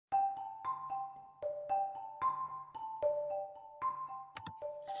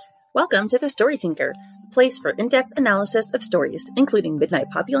Welcome to The Story Tinker, a place for in-depth analysis of stories, including Midnight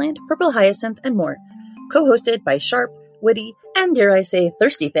Poppyland, Purple Hyacinth, and more. Co-hosted by sharp, witty, and dare I say,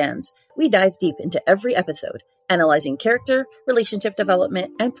 thirsty fans, we dive deep into every episode, analyzing character, relationship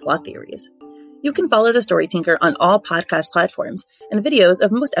development, and plot theories. You can follow The Story Tinker on all podcast platforms and videos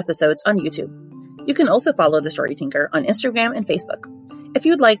of most episodes on YouTube. You can also follow The Story Tinker on Instagram and Facebook. If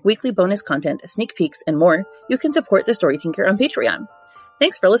you'd like weekly bonus content, sneak peeks, and more, you can support The Story Tinker on Patreon.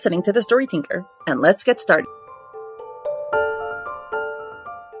 Thanks for listening to The Story Tinker, and let's get started.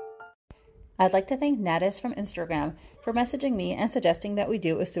 I'd like to thank Natis from Instagram for messaging me and suggesting that we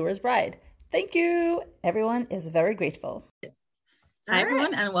do Asura's Bride. Thank you! Everyone is very grateful. Hi,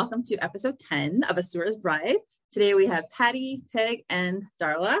 everyone, and welcome to episode 10 of Asura's Bride. Today we have Patty, Peg, and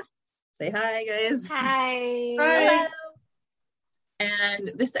Darla. Say hi, guys. Hi. Hi.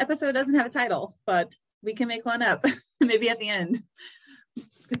 And this episode doesn't have a title, but we can make one up, maybe at the end.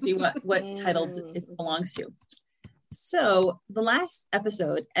 Could see what title it belongs to. So the last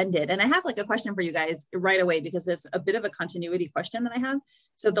episode ended, and I have like a question for you guys right away because there's a bit of a continuity question that I have.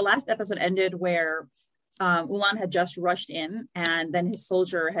 So the last episode ended where Ulan had just rushed in, and then his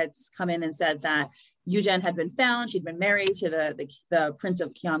soldier had come in and said that Eugen had been found. She'd been married to the prince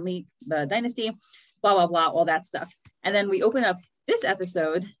of Kionli, the dynasty, blah, blah, blah, all that stuff. And then we open up this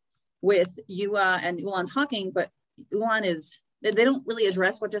episode with Yua and Ulan talking, but Ulan they don't really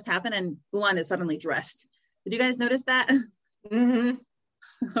address what just happened, and Ulan is suddenly dressed. Did you guys notice that? Mm-hmm.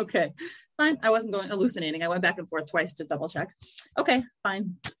 Okay, fine. I wasn't hallucinating. I went back and forth twice to double check. Okay,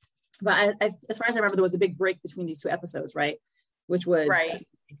 fine. But as far as I remember, there was a big break between these two episodes, right? Which would make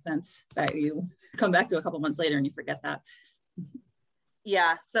sense that you come back to a couple months later and you forget that.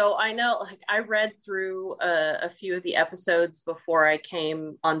 Yeah, so I know, like, I read through a few of the episodes before I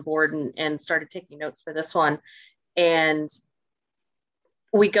came on board and started taking notes for this one. And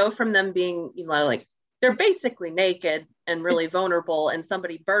we go from them being, like, they're basically naked and really vulnerable, and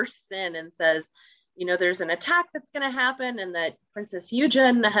somebody bursts in and says, there's an attack that's going to happen, and that Princess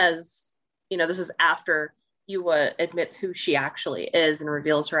Eugen has, this is after Yua admits who she actually is and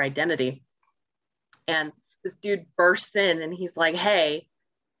reveals her identity. And this dude bursts in and he's like, hey,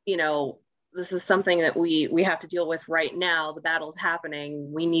 this is something that we have to deal with right now. The battle's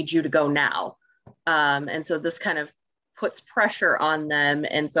happening. We need you to go now. And so this kind of puts pressure on them.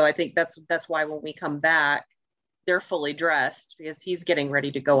 And so I think that's why when we come back, they're fully dressed because he's getting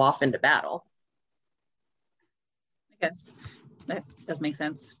ready to go off into battle. I guess that does make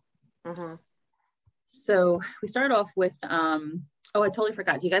sense. Mm-hmm. So we started off with, I totally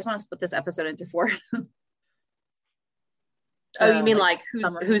forgot. Do you guys want to split this episode into 4? You mean like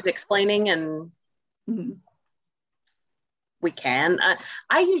who's explaining and... Mm-hmm. We can.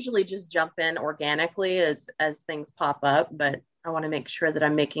 I usually just jump in organically as things pop up, but I want to make sure that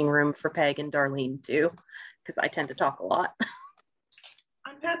I'm making room for Peg and Darlene too, because I tend to talk a lot.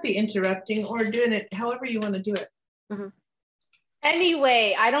 I'm happy interrupting or doing it however you want to do it. Mm-hmm.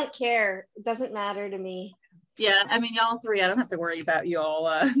 Anyway, I don't care. It doesn't matter to me. Yeah, I mean, y'all three, I don't have to worry about you all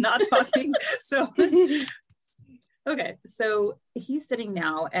not talking. So... Okay, so he's sitting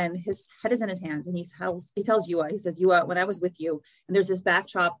now and his head is in his hands and he tells Yua, he says, Yua, when I was with you, and there's this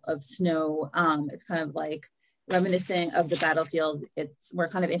backdrop of snow, it's kind of like reminiscent of the battlefield. We're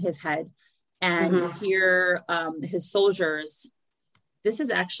kind of in his head, and you hear his soldiers. This is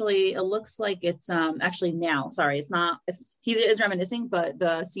actually, it looks like it's actually now, sorry, it's not, he is reminiscing, but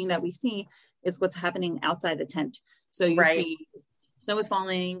the scene that we see is what's happening outside the tent. So you see snow is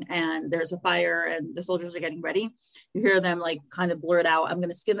falling and there's a fire and the soldiers are getting ready. You hear them like kind of blurt out, I'm going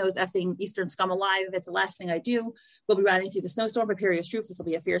to skin those effing Eastern scum alive. If it's the last thing I do, we'll be riding through the snowstorm, prepare your troops. This will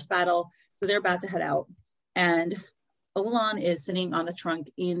be a fierce battle. So they're about to head out. And Ulan is sitting on the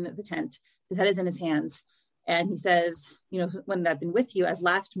trunk in the tent. His head is in his hands. And he says, when I've been with you, I've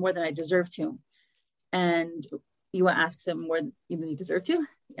laughed more than I deserve to. And Yua asks him more than you deserve to.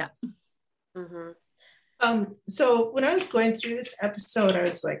 Yeah. Mm-hmm. So when I was going through this episode, I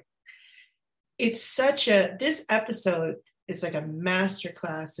was like, this episode is like a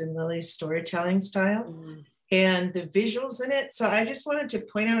masterclass in Lily's storytelling style and the visuals in it. So I just wanted to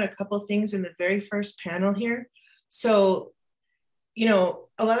point out a couple things in the very first panel here. So,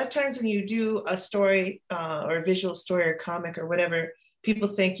 a lot of times when you do a story or a visual story or comic or whatever, people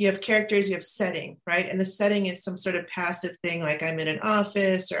think you have characters, you have setting, right? And the setting is some sort of passive thing, like I'm in an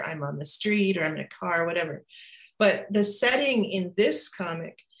office or I'm on the street or I'm in a car, whatever. But the setting in this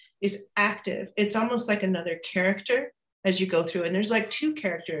comic is active. It's almost like another character as you go through. And there's like 2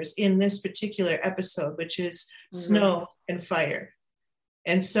 characters in this particular episode, which is snow and fire.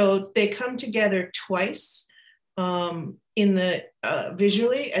 And so they come together twice in the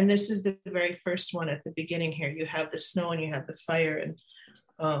visually, and this is the very first one at the beginning here. You have the snow and you have the fire,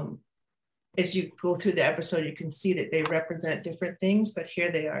 and as you go through the episode, you can see that they represent different things, but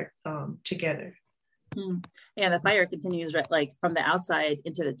here they are together. Yeah, the fire continues right, like from the outside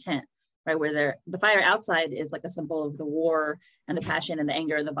into the tent, right, where the fire outside is like a symbol of the war and the passion and the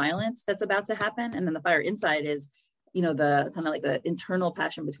anger and the violence that's about to happen, and then the fire inside is, you know, the kind of like the internal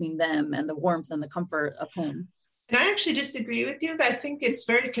passion between them and the warmth and the comfort of home. And I actually disagree with you. I think it's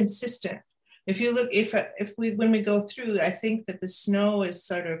very consistent. If you look, if we when we go through, I think that the snow is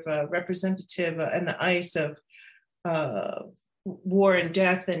sort of representative, and the ice of war and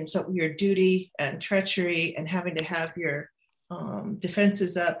death, and so your duty and treachery and having to have your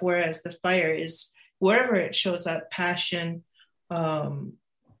defenses up, whereas the fire is, wherever it shows up, passion. Well,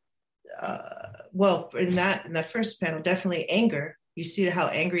 in that first panel, definitely anger. You see how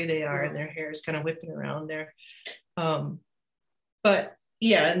angry they are, and their hair is kind of whipping around there. But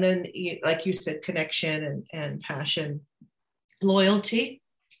yeah, and then like you said, connection and passion, loyalty.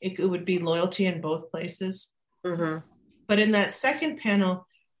 It would be loyalty in both places. Mm-hmm. But in that second panel,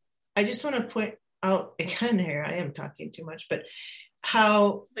 I just want to point out again here, I am talking too much, but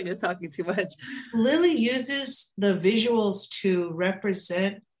how I think it's talking too much. Lily uses the visuals to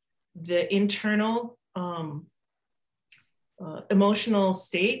represent the internal emotional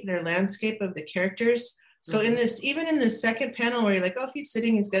state, their landscape of the characters. So in this, even in the second panel where you're like, oh, he's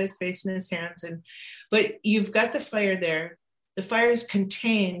sitting, he's got his face in his hands, but you've got the fire there. The fire is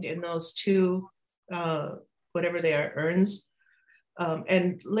contained in those two, whatever they are, urns.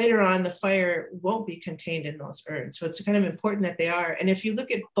 And later on, the fire won't be contained in those urns. So it's kind of important that they are. And if you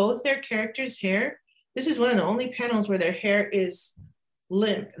look at both their characters' hair, this is one of the only panels where their hair is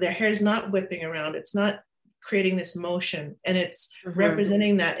limp. Their hair is not whipping around. It's not creating this motion. And it's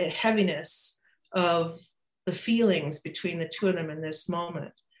representing that heaviness of the feelings between the two of them in this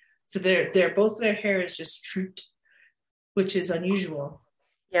moment. So they're both their hair is just drooped, which is unusual.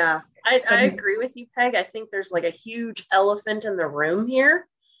 Yeah, I agree with you, Peg. I think there's like a huge elephant in the room here.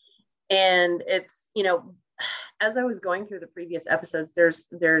 And it's, you know, as I was going through the previous episodes,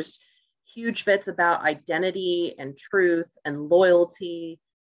 there's huge bits about identity and truth and loyalty.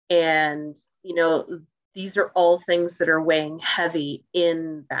 And, you know, these are all things that are weighing heavy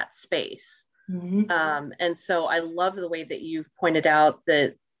in that space. Mm-hmm. And so I love the way that you've pointed out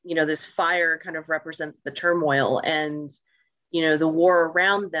that, you know, this fire kind of represents the turmoil and, you know, the war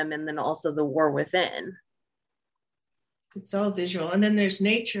around them, and then also the war within. It's all visual. And then there's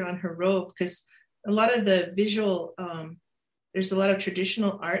nature on her robe, because a lot of the visual, there's a lot of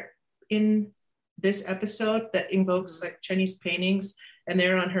traditional art in this episode that invokes like Chinese paintings, and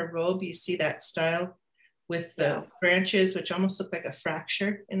there on her robe, you see that style with the branches, which almost look like a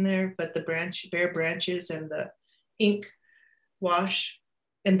fracture in there, but the bare branches and the ink wash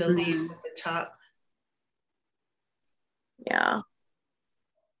and the leaves at the top. Yeah.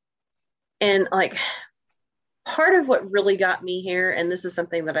 And like part of what really got me here, and this is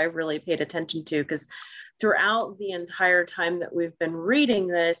something that I really paid attention to, because throughout the entire time that we've been reading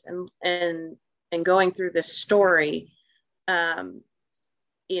this and going through this story,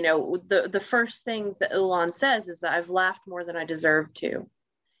 you know, the first things that Ulan says is that I've laughed more than I deserved to,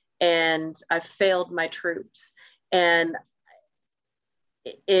 and I've failed my troops. And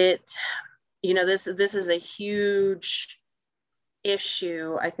it, you know, this is a huge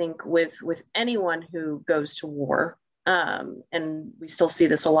issue, I think, with anyone who goes to war. And we still see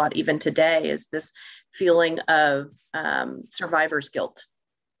this a lot even today, is this feeling of survivor's guilt,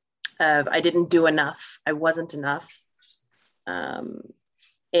 of I didn't do enough, I wasn't enough.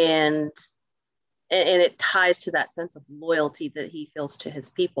 And it ties to that sense of loyalty that he feels to his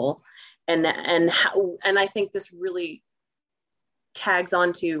people, and I think this really tags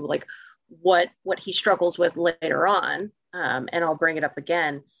onto like what he struggles with later on, and I'll bring it up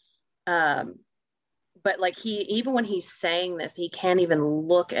again. But like even when he's saying this, he can't even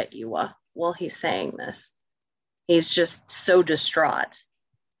look at Yua while he's saying this. He's just so distraught.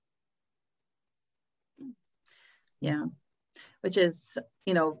 Yeah. Which is,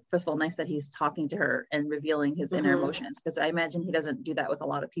 you know, first of all, nice that he's talking to her and revealing his inner emotions, because I imagine he doesn't do that with a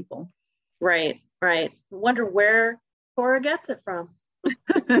lot of people. Right. Wonder where Cora gets it from.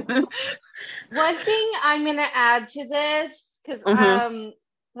 One thing I'm going to add to this, because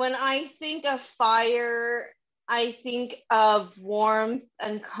when I think of fire, I think of warmth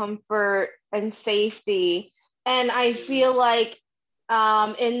and comfort and safety. And I feel like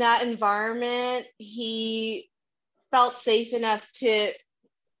in that environment, he felt safe enough to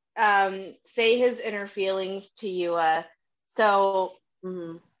say his inner feelings to Yua. So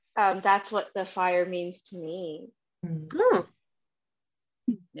that's what the fire means to me. Hmm.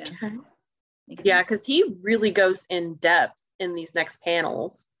 Yeah. Yeah, because he really goes in depth in these next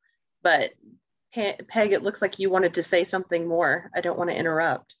panels. But Peg, it looks like you wanted to say something more. I don't want to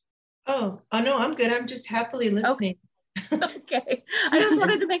interrupt. Oh no, I'm good. I'm just happily listening. Okay. I just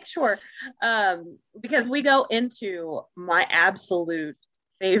wanted to make sure. Because we go into my absolute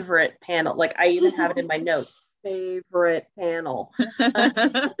favorite panel. Like I even have it in my notes. Favorite panel.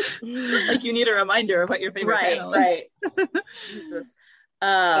 Like you need a reminder of what your favorite panel is. Right. Jesus.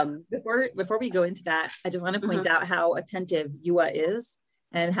 Before we go into that, I just want to point out how attentive Yua is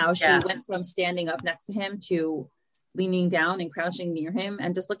and how she went from standing up next to him to leaning down and crouching near him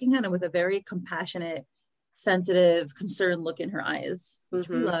and just looking at him with a very compassionate, sensitive, concerned look in her eyes, which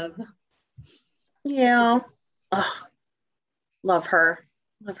we love. Yeah. Love her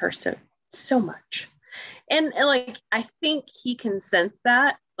so much. And like I think he can sense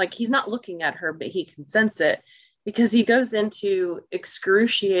that. Like he's not looking at her, but he can sense it because he goes into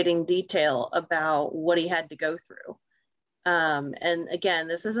excruciating detail about what he had to go through. And again,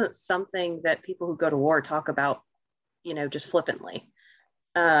 this isn't something that people who go to war talk about, just flippantly,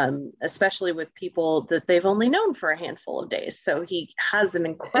 especially with people that they've only known for a handful of days. So he has an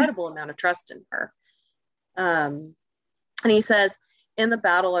incredible amount of trust in her. And he says, in the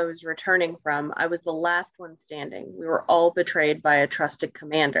battle I was returning from, I was the last one standing. We were all betrayed by a trusted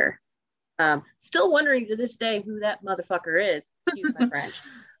commander. Still wondering to this day who that motherfucker is. Excuse my French.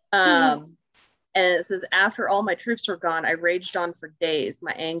 And it says, after all my troops were gone, I raged on for days.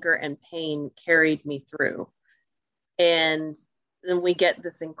 My anger and pain carried me through. And then we get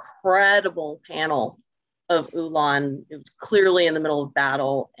this incredible panel of Ulan. It was clearly in the middle of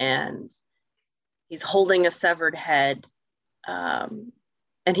battle, and he's holding a severed head. And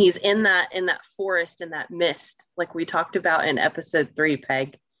he's in that forest, in that mist, like we talked about in episode 3,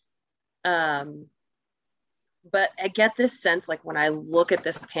 Peg. But I get this sense, like when I look at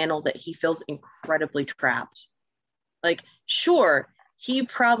this panel, that he feels incredibly trapped. Like, sure, he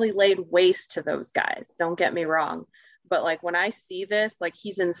probably laid waste to those guys, don't get me wrong, but like when I see this, like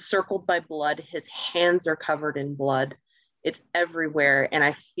he's encircled by blood, his hands are covered in blood, it's everywhere, and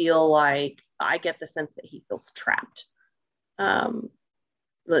I feel like I get the sense that he feels trapped.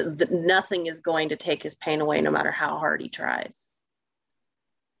 Nothing is going to take his pain away, no matter how hard he tries.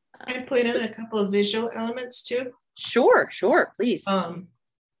 Can I point out a couple of visual elements too? Sure, please.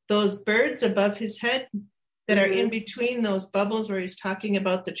 Those birds above his head that are in between those bubbles where he's talking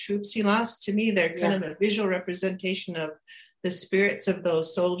about the troops he lost, to me, they're kind of a visual representation of the spirits of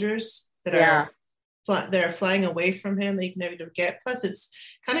those soldiers that are flying away from him. They can never get. Plus, it's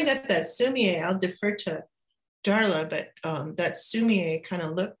kind of got that sumie. I'll defer to Darla, but that sumie kind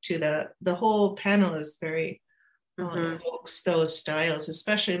of look to the whole panel is very evokes those styles.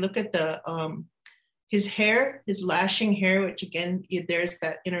 Especially look at the his hair, his lashing hair, which again, there's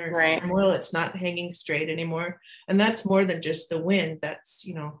that inner turmoil. It's not hanging straight anymore, and that's more than just the wind. That's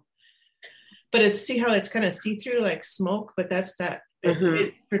but it's, see how it's kind of see through like smoke, but that's that.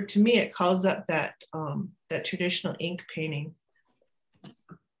 To me, it calls up that that traditional ink painting.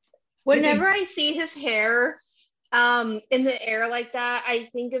 Whenever I see his hair in the air like that, I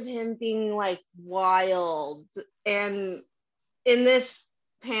think of him being like wild. And in this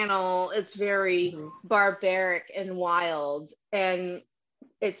panel, it's very barbaric and wild, and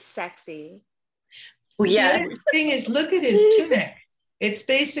it's sexy. Well, the other thing is, look at his tunic. It's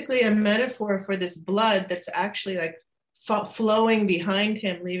basically a metaphor for this blood that's actually like flowing behind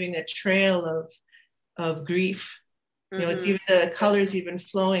him, leaving a trail of grief. It's even the colors even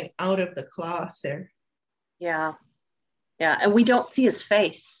flowing out of the cloth there. Yeah, and we don't see his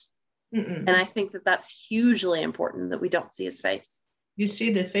face. And I think that that's hugely important, that we don't see his face. You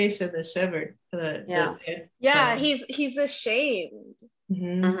see the face of the severed. He's ashamed.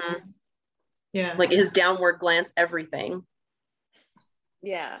 Yeah, like his downward glance, everything.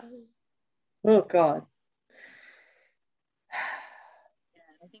 Yeah. Oh God.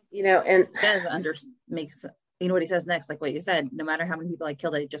 I think and it does makes what he says next, like what you said. No matter how many people I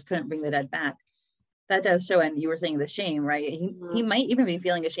killed, I just couldn't bring the dead back. That does show, and you were saying the shame, right? He might even be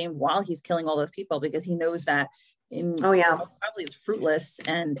feeling ashamed while he's killing all those people, because he knows that probably is fruitless,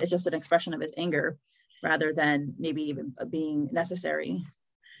 and it's just an expression of his anger rather than maybe even being necessary.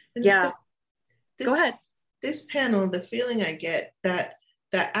 Go ahead. This panel, the feeling I get, that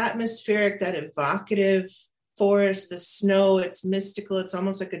atmospheric, that evocative forest, the snow, it's mystical, it's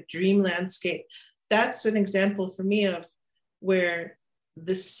almost like a dream landscape. That's an example for me of where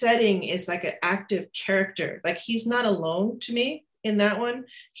the setting is like an active character. Like he's not alone to me in that one.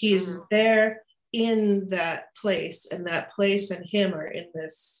 He's there in that place, and that place and him are in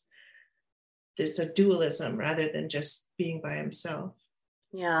this, there's a dualism rather than just being by himself.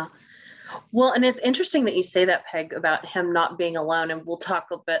 Yeah. Well, and it's interesting that you say that, Peg, about him not being alone. And we'll talk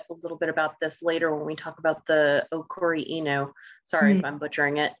a little bit about this later when we talk about the Okori Ino. Sorry if I'm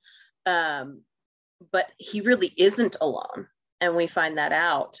butchering it. But he really isn't alone. And we find that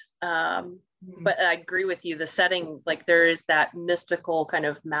out. But I agree with you. The setting, like there is that mystical kind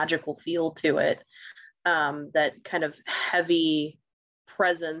of magical feel to it. That kind of heavy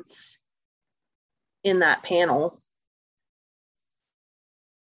presence in that panel.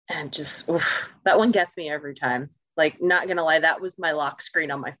 And just, oof, that one gets me every time. Like, not gonna lie, that was my lock screen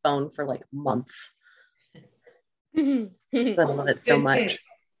on my phone for like months. I love it so much.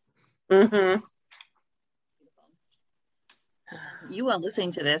 Mm-hmm. You are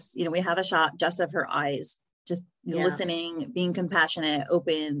listening to this, we have a shot just of her eyes, just listening, being compassionate,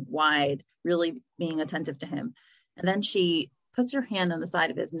 open, wide, really being attentive to him. And then she puts her hand on the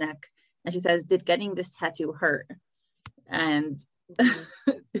side of his neck and she says, "Did getting this tattoo hurt?" And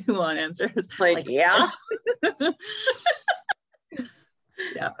Yuan answers like yeah.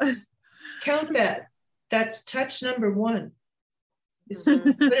 Yeah. Count that. That's touch number 1. Put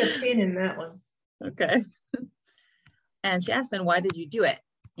a pin in that one. Okay. And she asks then, "Why did you do it?"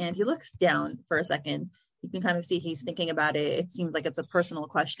 And he looks down for a second. You can kind of see he's thinking about it. It seems like it's a personal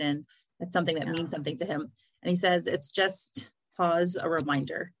question. It's something that means something to him. And he says, "It's just pause, a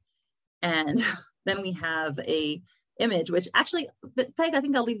reminder." And then we have a image, which actually, Peg, I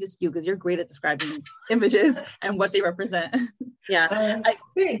think I'll leave this to you because you're great at describing images and what they represent. Yeah.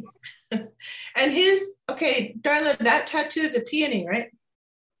 Thanks. And okay, Darla, that tattoo is a peony, right?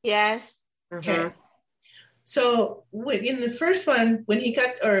 Yes. Okay. So in the first one, when he got,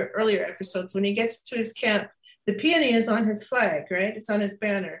 or earlier episodes, when he gets to his camp, the peony is on his flag, right? It's on his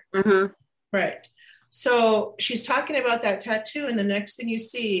banner. Right. So she's talking about that tattoo, and the next thing you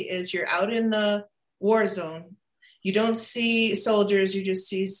see is you're out in the war zone. You don't see soldiers, you just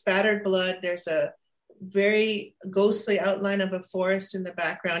see spattered blood. There's a very ghostly outline of a forest in the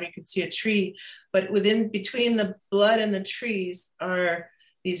background. You can see a tree, but between the blood and the trees are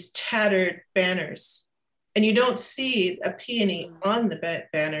these tattered banners. And you don't see a peony on the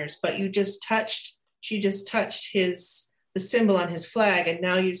banners, but she just touched the symbol on his flag. And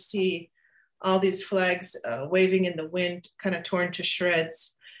now you see all these flags waving in the wind, kind of torn to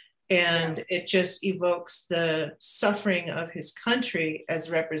shreds. And it just evokes the suffering of his country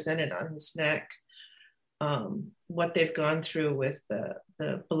as represented on his neck, what they've gone through with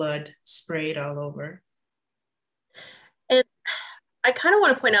the blood sprayed all over. And I kind of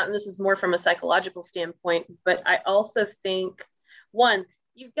want to point out, and this is more from a psychological standpoint, but I also think, one,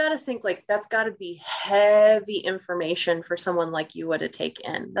 you've got to think like that's got to be heavy information for someone like you to take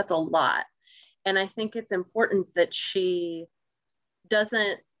in. That's a lot. And I think it's important that she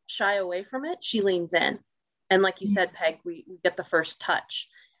doesn't shy away from it. She leans in. And like you said, Peg, we get the first touch.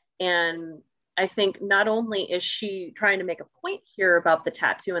 And I think not only is she trying to make a point here about the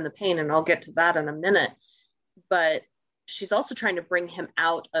tattoo and the pain, and I'll get to that in a minute, but she's also trying to bring him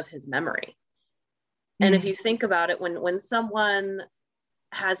out of his memory. And if you think about it, when someone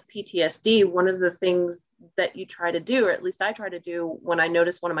has PTSD, one of the things that you try to do, or at least I try to do when I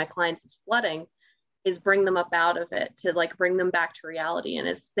notice one of my clients is flooding, is bring them up out of it, to like bring them back to reality. And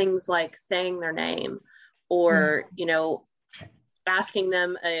it's things like saying their name, or asking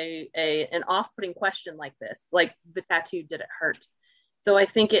them an off-putting question like this, like the tattoo, did it hurt? So I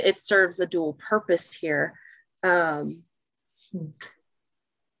think it serves a dual purpose here. And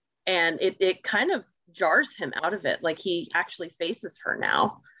it kind of jars him out of it. Like he actually faces her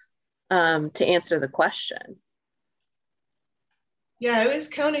now to answer the question. Yeah, I was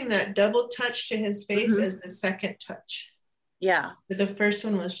counting that double touch to his face as the second touch. Yeah. But the first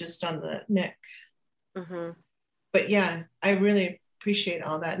one was just on the neck. But yeah, I really appreciate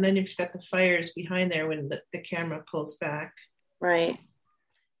all that. And then you've got the fires behind there when the camera pulls back. Right.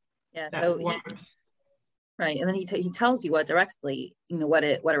 Yeah. So right. And then he tells you directly, what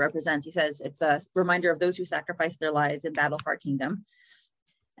it represents. He says it's a reminder of those who sacrificed their lives in battle for our kingdom.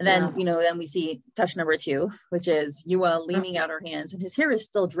 And then, then we see touch number 2, which is Yua leaning out her hands, and his hair is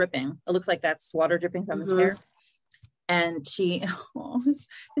still dripping. It looks like that's water dripping from his hair. And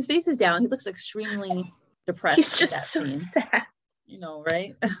his face is down. He looks extremely depressed. He's just so sad.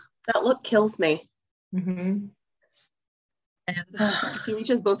 Right? That look kills me. And she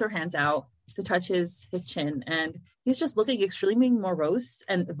reaches both her hands out, to touch his chin, and he's just looking extremely morose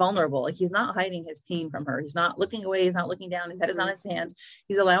and vulnerable. Like he's not hiding his pain from her. He's not looking away. He's not looking down. His head is on his hands.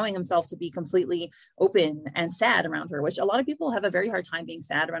 He's allowing himself to be completely open and sad around her, which a lot of people have a very hard time being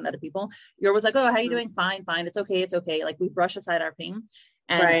sad around other people. You're always like, oh, how are you doing? Fine. It's okay. Like we brush aside our pain.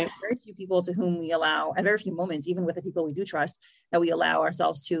 And very few people to whom we allow, at very few moments, even with the people we do trust, that we allow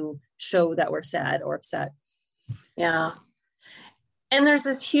ourselves to show that we're sad or upset. Yeah. And there's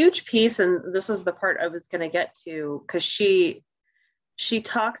this huge piece, and this is the part I was going to get to, because she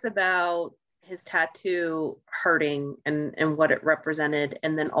talks about his tattoo hurting and what it represented,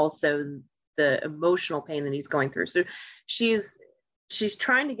 and then also the emotional pain that he's going through. So she's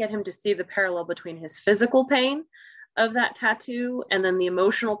trying to get him to see the parallel between his physical pain of that tattoo and then the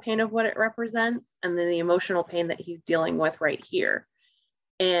emotional pain of what it represents, and then the emotional pain that he's dealing with right here.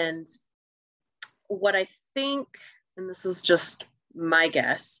 And what I think, and this is just my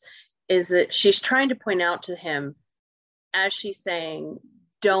guess, is that she's trying to point out to him, as she's saying,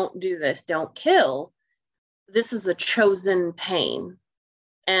 don't do this, don't kill, this is a chosen pain.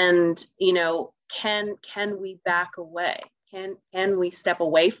 And, you know, can we back away? Can we step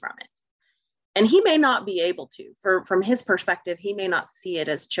away from it? And he may not be able to. From his perspective, he may not see it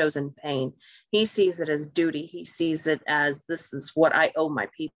as chosen pain. He sees it as duty. He sees it as, this is what I owe my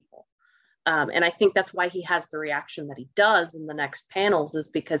people. And I think that's why he has the reaction that he does in the next panels, is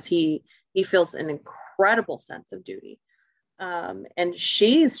because he feels an incredible sense of duty. And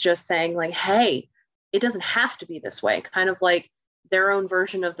she's just saying, like, hey, it doesn't have to be this way, kind of like their own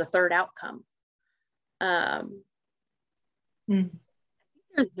version of the third outcome.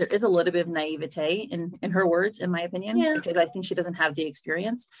 There is a little bit of naivete in her words, in my opinion, because I think she doesn't have the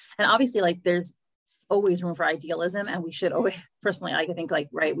experience. And obviously, like, there's always room for idealism, and we should always, personally, I think, like,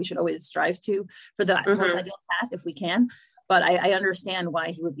 right, we should always strive for the most ideal path if we can. But I understand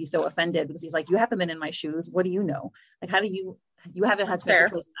why he would be so offended, because he's like, you haven't been in my shoes. What do you know? Like, how do you haven't had to make the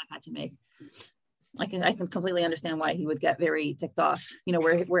choices I've had to make. I can completely understand why he would get very ticked off, you know,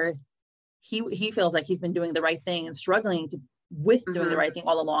 where he feels like he's been doing the right thing and struggling with doing the right thing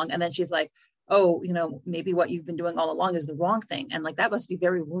all along. And then she's like, oh, you know, maybe what you've been doing all along is the wrong thing. And like, that must be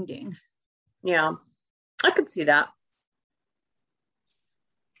very wounding. Yeah, I could see that.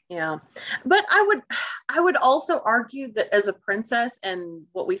 Yeah. But I would also argue that as a princess, and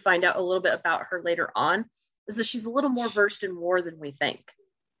what we find out a little bit about her later on, is that she's a little more versed in war than we think.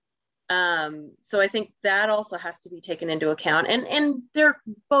 So I think that also has to be taken into account. And they're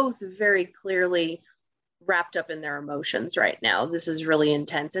both very clearly wrapped up in their emotions right now. This is really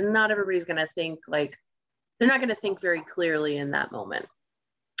intense, and not everybody's going to think, like, they're not going to think very clearly in that moment.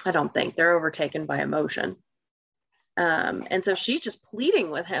 I don't think. They're overtaken by emotion. And so she's just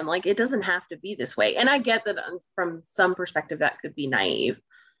pleading with him, like, it doesn't have to be this way. And I get that from some perspective that could be naive.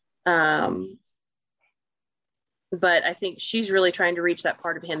 But I think she's really trying to reach that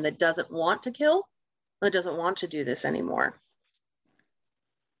part of him that doesn't want to kill, that doesn't want to do this anymore.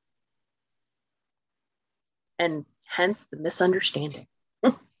 And hence the misunderstanding.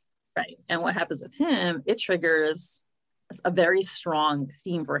 Right. And what happens with him, it triggers a very strong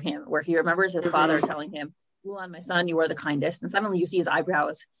theme for him, where he remembers his father telling him, Wulan, my son, you are the kindest. And suddenly you see his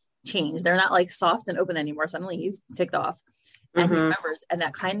eyebrows change. They're not like soft and open anymore. Suddenly he's ticked off. And he remembers, and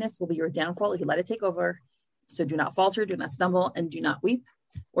that kindness will be your downfall if you let it take over. So do not falter, do not stumble, and do not weep,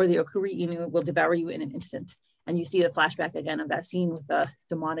 or the Okuri Inu will devour you in an instant. And you see the flashback again of that scene with the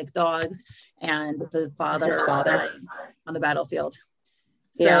demonic dogs and his father on the battlefield.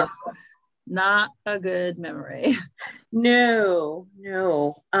 So not a good memory. No.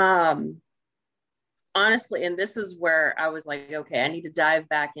 Honestly, and this is where I was like, okay, I need to dive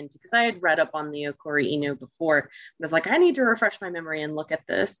back into, because I had read up on the Okuri Inu before. I was like, I need to refresh my memory and look at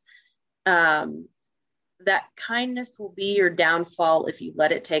this. That kindness will be your downfall if you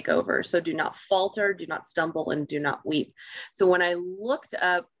let it take over. So do not falter, do not stumble, and do not weep. So when I looked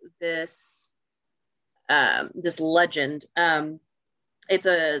up this legend, it's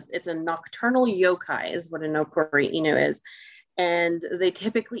a nocturnal yokai is what an Okuri Inu is. And they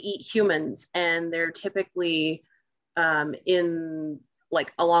typically eat humans, and they're typically in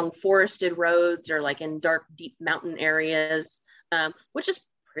like along forested roads or like in dark, deep mountain areas, which is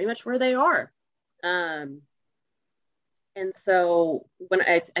pretty much where they are. And so when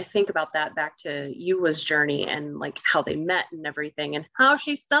I think about that back to Yua's journey and like how they met and everything and how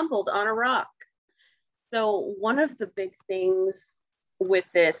she stumbled on a rock. So one of the big things with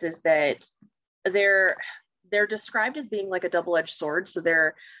this is that they're described as being like a double-edged sword. So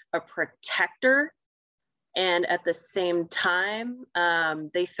they're a protector, and at the same time,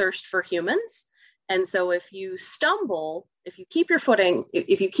 they thirst for humans. And so if you stumble, if you keep your footing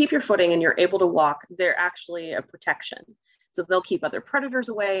and you're able to walk, they're actually a protection. So they'll keep other predators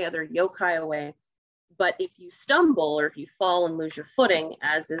away, other yokai away. But if you stumble or if you fall and lose your footing,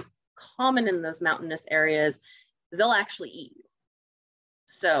 as is common in those mountainous areas, they'll actually eat you.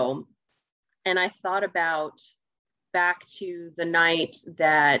 So, and I thought about back to the night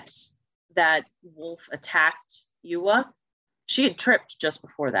that wolf attacked Yua. She had tripped just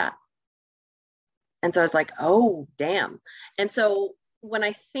before that. And so I was like, oh, damn. And so when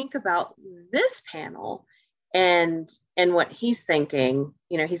I think about this panel and what he's thinking,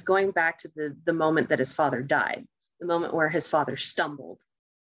 you know, he's going back to the moment that his father died, the moment where his father stumbled.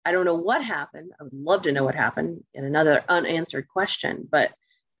 I don't know what happened. I would love to know what happened in another unanswered question, but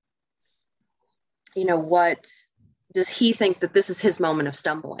you know, what does he think that this is his moment of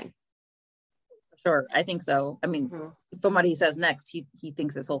stumbling? Sure, I think so. I mean, from what he says next, he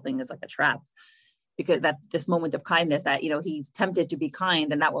thinks this whole thing is like a trap, because that this moment of kindness that, you know, he's tempted to be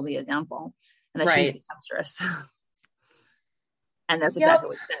kind and that will be his downfall, and that she's the temptress. And that's exactly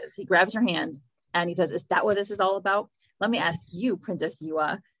what he says. He grabs her hand and he says, "Is that what this is all about? Let me ask you, Princess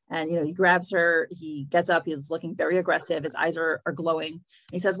Yua." And, you know, he grabs her, he gets up, he's looking very aggressive, his eyes are glowing. And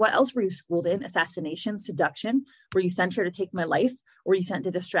he says, "What else were you schooled in? Assassination, seduction? Were you sent here to take my life? Or were you sent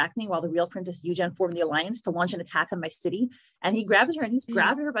to distract me while the real Princess Eugen formed the alliance to launch an attack on my city?" And he grabs her and he's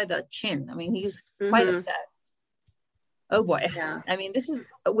grabbed her by the chin. I mean, he's quite upset. Oh boy. Yeah. I mean,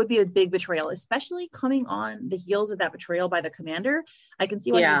 would be a big betrayal, especially coming on the heels of that betrayal by the commander. I can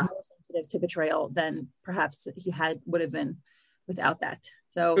see why he's more sensitive to betrayal than perhaps he would have been without that.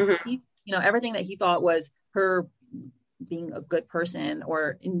 So he, you know, everything that he thought was her being a good person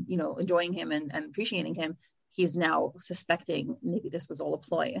or, you know, enjoying him and appreciating him, he's now suspecting maybe this was all a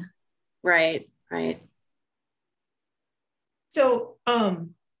ploy. Right. So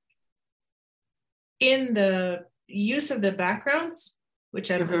in the use of the backgrounds,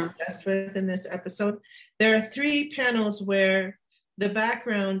 which I'm obsessed with in this episode, there are 3 panels where the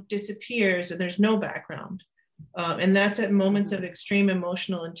background disappears and there's no background. And that's at moments of extreme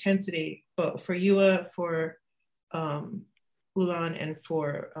emotional intensity, but for Yua, for Ulan, and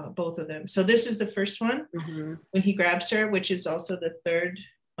for both of them. So this is the first one when he grabs her, which is also the third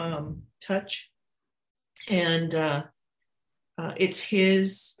touch. And it's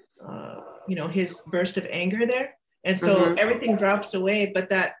his, you know, his burst of anger there. And so everything drops away, but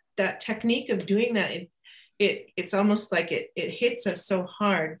that technique of doing that, it's almost like it hits us so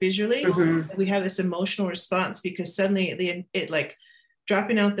hard visually that we have this emotional response, because suddenly it like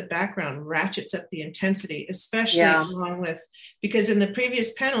dropping out the background ratchets up the intensity, especially along with, because in the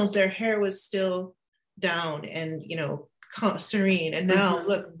previous panels their hair was still down and, you know, serene, and now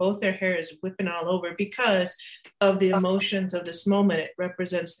look, both their hair is whipping all over because of the emotions of this moment. It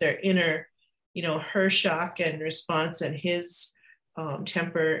represents their inner, you know, her shock and response and his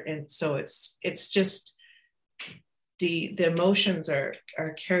temper, and so it's just the emotions are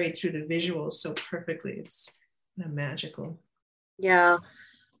carried through the visuals so perfectly. It's magical. Yeah.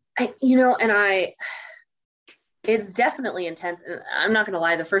 It's definitely intense. And I'm not going to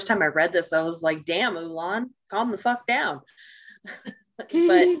lie, the first time I read this, I was like, damn, Ulan, calm the fuck down.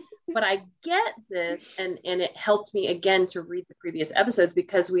 but I get this, and it helped me again to read the previous episodes,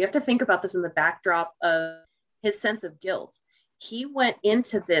 because we have to think about this in the backdrop of his sense of guilt. He went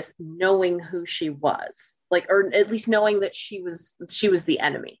into this knowing who she was, like, or at least knowing that she was the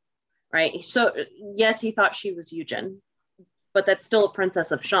enemy, right? So yes, he thought she was Eugen, but that's still a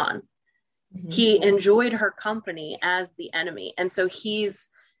princess of Shan. He enjoyed her company as the enemy. And so he's,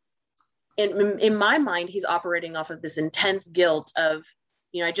 in my mind, he's operating off of this intense guilt of,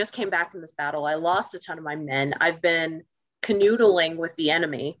 you know, I just came back from this battle. I lost a ton of my men. I've been canoodling with the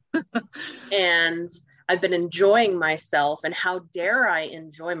enemy and I've been enjoying myself, and how dare I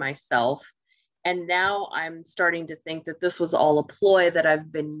enjoy myself? And now I'm starting to think that this was all a ploy, that I've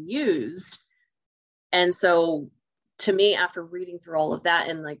been used. And so to me, after reading through all of that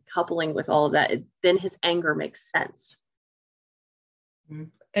and like coupling with all of that, then his anger makes sense.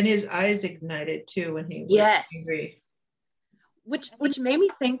 And his eyes ignited too when he was angry. Which made me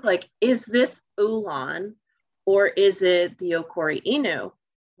think, like, is this Ulan or is it the Okori Inu,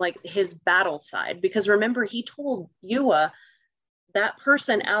 like his battle side? Because remember, he told Yua, that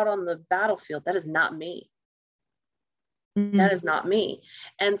person out on the battlefield, that is not me. That is not me.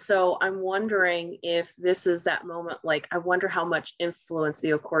 And so I'm wondering if this is that moment, like, I wonder how much influence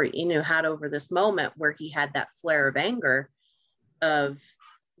the Okori Inu had over this moment where he had that flare of anger of,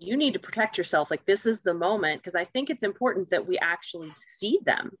 you need to protect yourself. Like, this is the moment. Because I think it's important that we actually see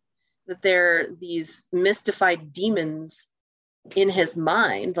them, that they're these mystified demons in his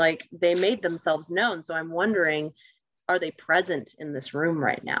mind, like they made themselves known. So I'm wondering are they present in this room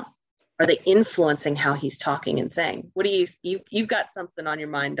right now? Are they influencing how he's talking and saying? What do you've got something on your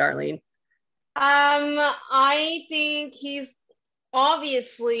mind, Darlene? I think he's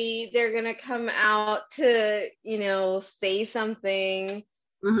obviously they're gonna come out to, say something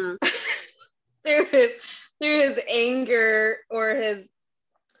Mm-hmm. through his anger or his,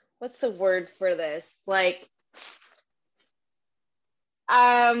 what's the word for this? Like,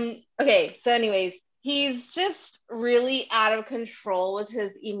 okay, so anyways, he's just really out of control with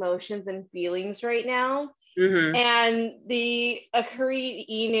his emotions and feelings right now. Mm-hmm. And the Akari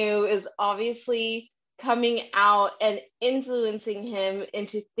Inu is obviously coming out and influencing him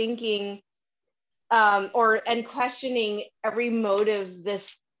into thinking and questioning every motive this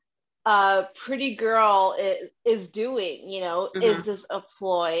pretty girl is doing. Mm-hmm. Is this a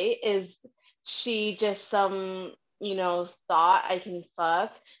ploy? Is she just some thought I can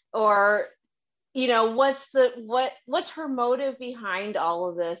fuck? Or what's her motive behind all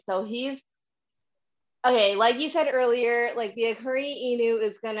of this? So he's okay, like you said earlier, like the Akari Inu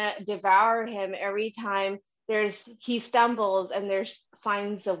is gonna devour him every time he stumbles and there's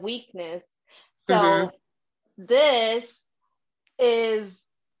signs of weakness. So Mm-hmm. this is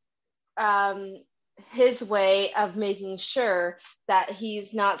his way of making sure that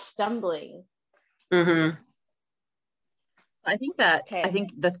he's not stumbling. Mm-hmm. I think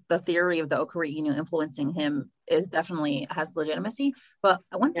the theory of the Okari Inu influencing him is definitely has legitimacy. But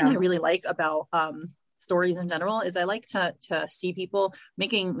one thing I really like about stories in general is I like to see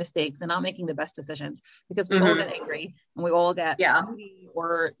making mistakes and not making the best decisions, because we all get angry and we all get moody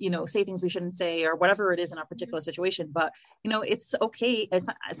or say things we shouldn't say or whatever it is in our particular situation. But it's okay.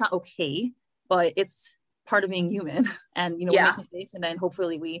 It's not okay, but it's part of being human, and we make mistakes and then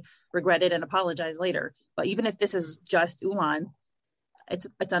hopefully we regret it and apologize later. But even if this is just Ulan,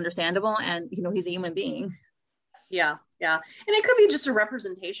 it's understandable, and he's a human being. Yeah, and it could be just a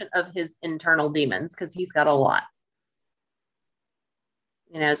representation of his internal demons, because he's got a lot.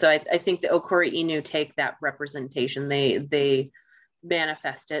 So I think the Okori Inu take that representation, they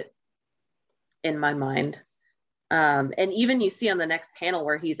manifest it in my mind. And even you see on the next panel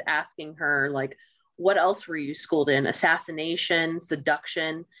where he's asking her, like, what else were you schooled in? Assassination,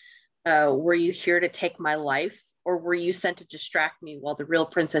 seduction? Were you here to take my life? Or were you sent to distract me while the real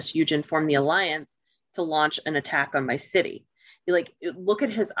Princess Yujin formed the alliance to launch an attack on my city? Look at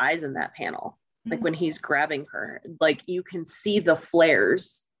his eyes in that panel. Like when he's grabbing her, like you can see the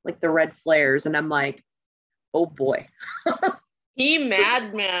flares, like the red flares. And I'm like, oh boy. He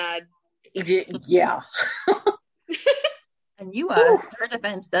mad. Yeah. And Yua, her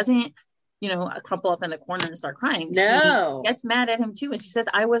defense, doesn't crumple up in the corner and start crying. No. She gets mad at him too, and she says,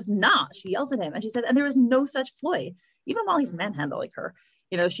 I was not. She yells at him, and she says, and there was no such ploy. Even while he's manhandling her,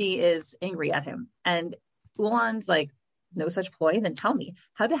 she is angry at him. And Ulan's like, no such ploy? Then tell me,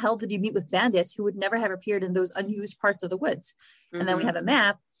 how the hell did you meet with bandits who would never have appeared in those unused parts of the woods? And then we have a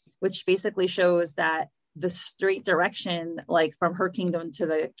map, which basically shows that the straight direction, like from her kingdom to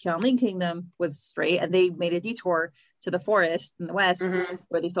the Qianling kingdom, was straight, and they made a detour to the forest in the west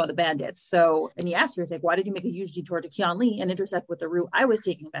where they saw the bandits. So, and he asked her, he's like, why did you make a huge detour to Qianling and intersect with the route I was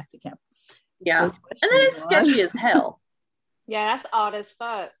taking back to camp? Yeah. And then it's sketchy as hell. Yeah, that's odd as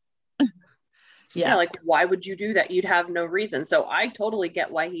fuck. Yeah, like, why would you do that? You'd have no reason. So I totally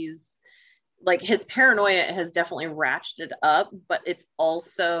get why he's like, his paranoia has definitely ratcheted up, but it's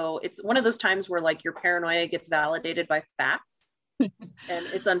one of those times where like your paranoia gets validated by facts. And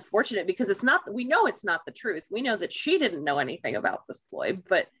it's unfortunate because we know it's not the truth. We know that she didn't know anything about this ploy,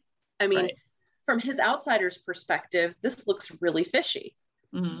 but I mean, from his outsider's perspective, this looks really fishy.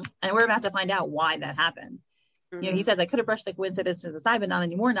 And we're about to find out why that happened. He says, I could have brushed the coincidences aside, but not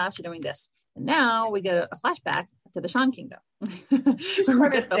anymore now after doing this. And now we get a flashback to the Shan Kingdom. I just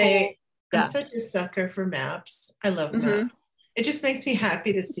want to say, I'm such a sucker for maps. I love maps. It just makes me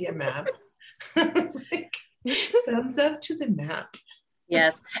happy to see a map. Like, thumbs up to the map.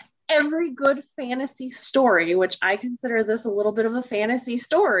 Yes. Every good fantasy story, which I consider this a little bit of a fantasy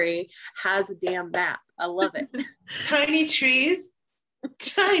story, has a damn map. I love it. Tiny trees.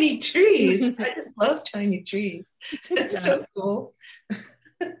 I just love tiny trees. That's so cool.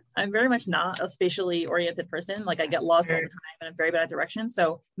 I'm very much not a spatially oriented person. Like, I get lost all the time and I'm very bad at directions.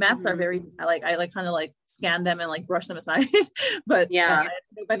 So maps are very, I like kind of like scan them and like brush them aside. But I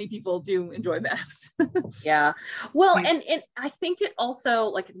know many people do enjoy maps. Yeah. Well, and I think it also,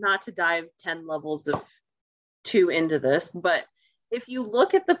 like, not to dive 10 levels of two into this, but if you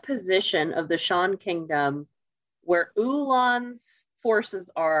look at the position of the Shan Kingdom, where Ulan's forces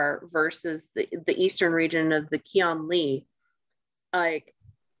are versus the eastern region of the Qianli, like,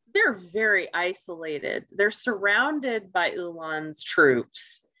 they're very isolated. They're surrounded by Ulan's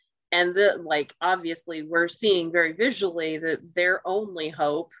troops. And obviously we're seeing very visually that their only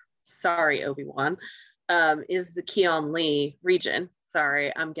hope, sorry, Obi-Wan, is the Keon-Lee region.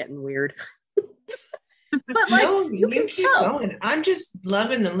 Sorry, I'm getting weird. But no, you can keep going. I'm just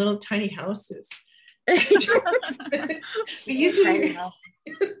loving the little tiny houses. Tiny houses.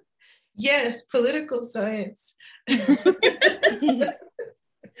 Yes, political science. The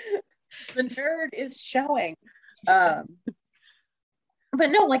nerd is showing. But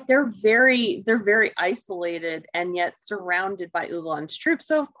no, they're very isolated and yet surrounded by Ulan's troops.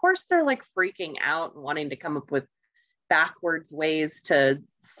 So of course they're freaking out and wanting to come up with backwards ways to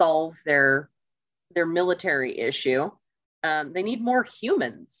solve their military issue. They need more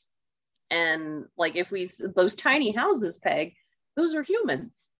humans. And if those tiny houses, Peg, those are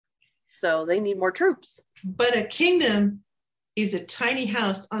humans. So they need more troops. But a kingdom is a tiny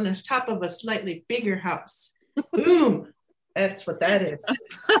house on the top of a slightly bigger house. Boom. That's what that is.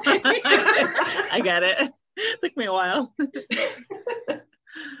 I got it. Took me a while.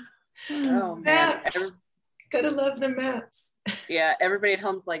 Oh, man. Maps. Gotta love the maps. Yeah, everybody at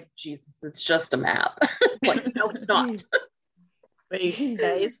home's like, Jesus, it's just a map. No, it's not. Wait,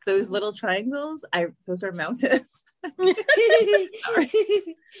 guys, those little triangles, those are mountains. Sorry.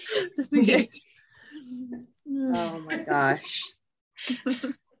 Just in case. Oh my gosh.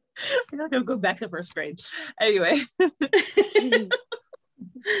 We're not gonna go back to first grade. Anyway.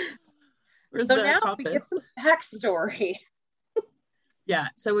 Where's so the now compass? we get some backstory. Yeah,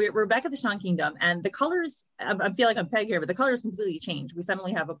 so we're back at the Shan Kingdom, and the colors, I feel like I'm Peg here, but the colors completely change. We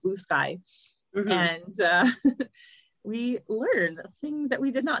suddenly have a blue sky, and we learn things that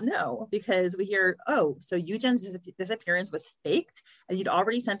we did not know, because we hear, oh, so Eugen's disappearance was faked, and you'd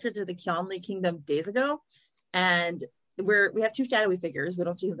already sent her to the Keon-Lee Kingdom days ago, and we have two shadowy figures. We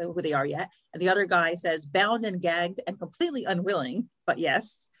don't see who they are yet, and the other guy says bound and gagged and completely unwilling, but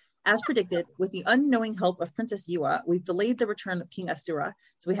yes. As predicted, with the unknowing help of Princess Yua, we've delayed the return of King Asura,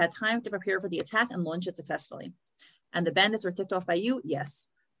 so we had time to prepare for the attack and launch it successfully. And the bandits were tipped off by you? Yes.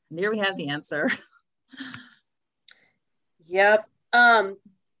 And there we have the answer. Yep.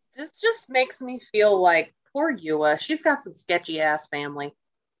 This just makes me feel like poor Yua. She's got some sketchy ass family.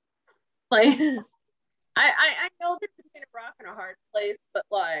 I know they're between a rock and a hard place, but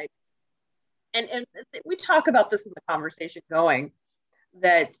and we talk about this in the conversation going,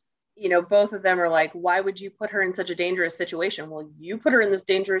 that both of them are like, why would you put her in such a dangerous situation? Well, you put her in this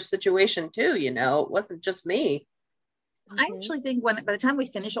dangerous situation too, it wasn't just me. I actually think by the time we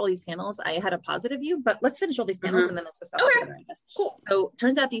finish all these panels, I had a positive view, but let's finish all these panels and then let's discuss together, I guess. Cool. So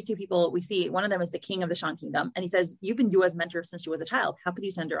turns out these two people we see, one of them is the king of the Shan Kingdom, and he says, you've been Yua's mentor since she was a child. How could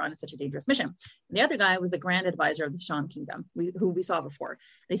you send her on such a dangerous mission? And the other guy was the grand advisor of the Shan Kingdom, who we saw before. And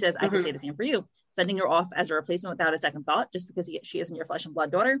he says, I could say the same for you. Sending her off as a replacement without a second thought, just because she isn't your flesh and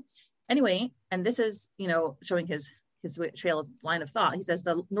blood daughter. Anyway, and this is, showing his line of thought. He says,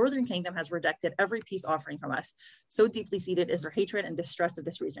 the Northern Kingdom has rejected every peace offering from us. So deeply seated is their hatred and distrust of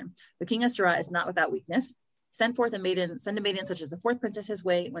this region. But King Asura is not without weakness. Send a maiden such as the fourth princess his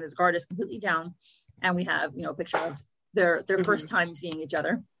way when his guard is completely down. And we have, a picture of their first time seeing each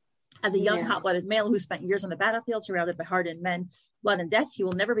other. As a young, hot-blooded male who spent years on the battlefield surrounded by hardened men, blood and death, he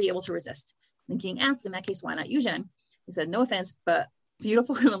will never be able to resist. And the king asked, in that case, why not Eugen? He said, no offense, but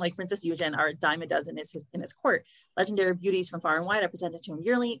beautiful women like Princess Eugen are a dime a dozen in his court. Legendary beauties from far and wide are presented to him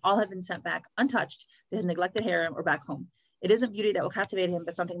yearly. All have been sent back untouched to his neglected harem or back home. It isn't beauty that will captivate him,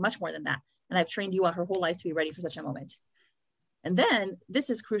 but something much more than that. And I've trained Yua her whole life to be ready for such a moment. And then this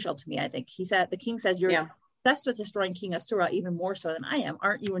is crucial to me, I think. The king says, you're obsessed with destroying King Asura even more so than I am.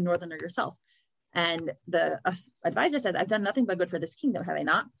 Aren't you a northerner yourself? And the advisor says, I've done nothing but good for this kingdom, have I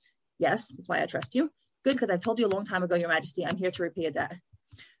not? Yes, that's why I trust you. Good, because I've told you a long time ago, Your Majesty, I'm here to repay a debt.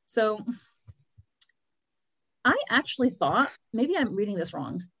 So I actually thought, maybe I'm reading this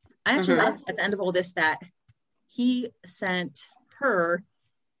wrong. I actually thought at the end of all this that he sent her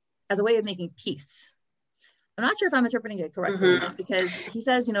as a way of making peace. I'm not sure if I'm interpreting it correctly, because he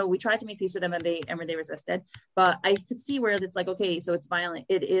says, we tried to make peace with them and they resisted. But I could see where it's like, okay, so it's violent.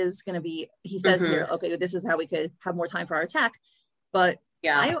 It is going to be, he says here, okay, this is how we could have more time for our attack. But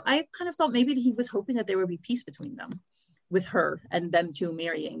I kind of thought maybe he was hoping that there would be peace between them, with her and them two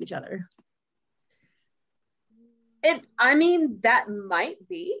marrying each other. That might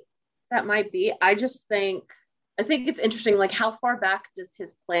be. I think it's interesting, how far back does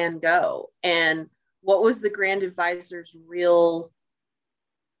his plan go? And what was the Grand Advisor's real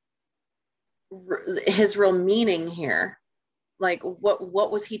meaning here?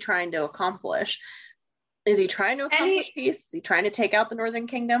 What was he trying to accomplish? Is he trying to accomplish peace? Is he trying to take out the Northern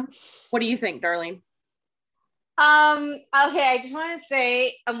Kingdom? What do you think, Darlene? Okay, I just want to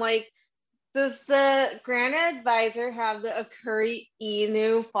say, I'm like, does the Grand Advisor have the Akuri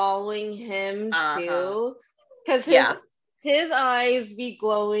Inu following him too? Because his eyes be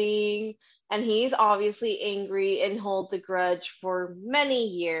glowing, and he's obviously angry and holds a grudge for many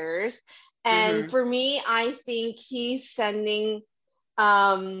years. And for me, I think he's sending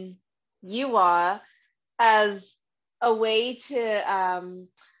Yua as a way to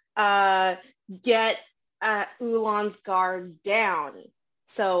get Ulan's guard down.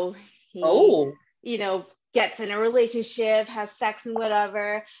 So he, gets in a relationship, has sex and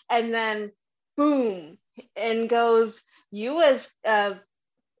whatever, and then boom, and goes Yua's,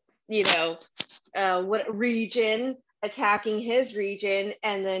 what region, attacking his region,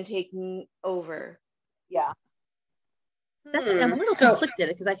 and then taking over. Yeah. I'm a little conflicted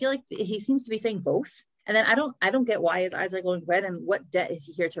because I feel like he seems to be saying both, and then I don't get why his eyes are glowing red, and what debt is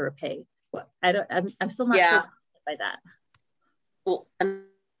he here to repay? What I'm still not sure by that. Well, and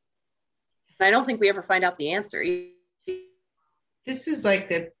I don't think we ever find out the answer. This is like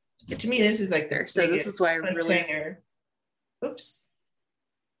to me, this is like the so this is why I really cliffhanger. Oops.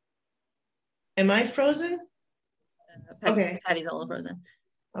 Am I frozen? Okay. Patty's all frozen.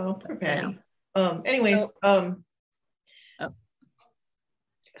 Oh, poor Patty. Anyways, God,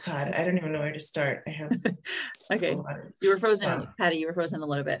 I don't even know where to start. I have okay. You were frozen, Patty. You were frozen a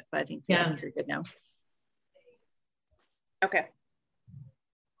little bit, but I think you're good now. Okay.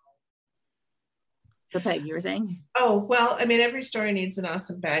 So Peg, you were saying? Oh, well, I mean, every story needs an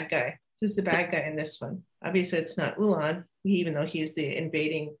awesome bad guy. Who's the bad guy in this one? Obviously, it's not Ulan, even though he's the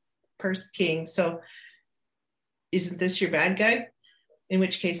invading king. So isn't this your bad guy? In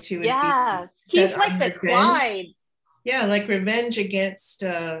which case he would be. He's like the Clyde. Yeah, like revenge against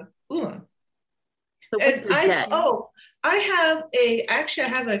Ulan. So what's the debt? I have a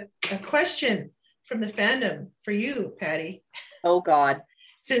question from the fandom for you, Patty. Oh God.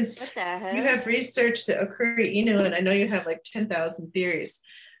 Since you have researched the Akuri Inu, and I know you have like 10,000 theories.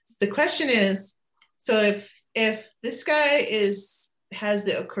 So the question is, so if this guy has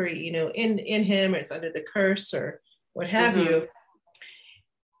the Akuri Inu in him, or is under the curse, or what have you,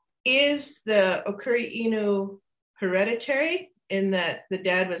 is the Akuri Inu hereditary in that the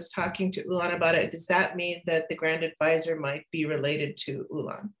dad was talking to Ulan about it? Does that mean that the Grand Advisor might be related to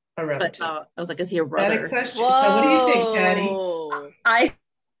Ulan, a relative? But, I was like, is he a brother? Is that a question? Whoa. So what do you think, Patty? I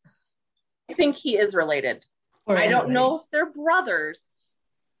think he is related. I don't know if they're brothers.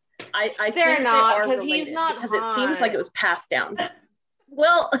 I think they are related because it seems like it was passed down.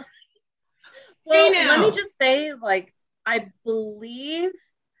 Well, let me just say, like, I believe,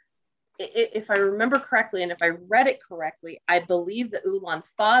 if I remember correctly, and if I read it correctly, I believe that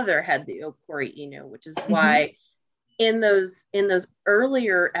Ulan's father had the Okori Inu, which is why in those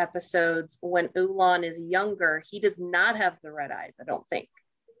earlier episodes, when Ulan is younger, he does not have the red eyes, I don't think.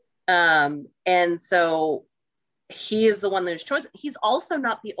 And so he is the one that was chosen. He's also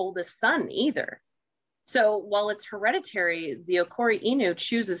not the oldest son either. So while it's hereditary, the Okori Inu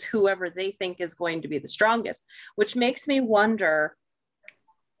chooses whoever they think is going to be the strongest, which makes me wonder,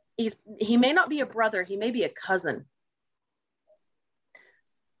 he may not be a brother, he may be a cousin.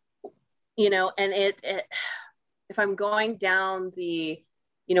 And if I'm going down the,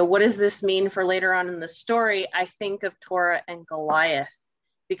 what does this mean for later on in the story? I think of Torah and Goliath,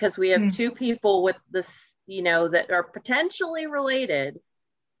 because we have two people with this, that are potentially related,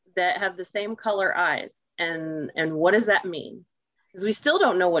 that have the same color eyes. And what does that mean? Because we still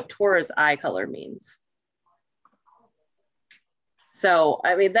don't know what Torah's eye color means. So,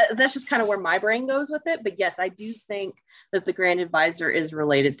 I mean, that's just kind of where my brain goes with it. But yes, I do think that the Grand Advisor is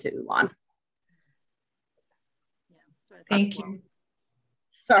related to Ulan. Thank you.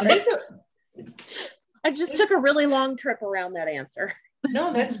 Sorry. I just took a really long trip around that answer.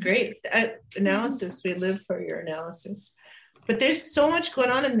 No, that's great. Analysis, we live for your analysis. But there's so much going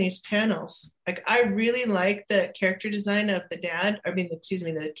on in these panels. Like, I really like the character design of the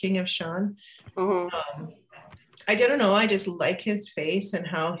the King of Shan. I don't know, I just like his face and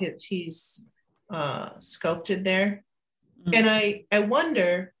how he's sculpted there. And I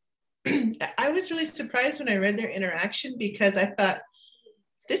wonder, I was really surprised when I read their interaction, because I thought,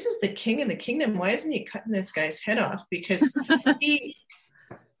 this is the king of the kingdom. Why isn't he cutting this guy's head off? Because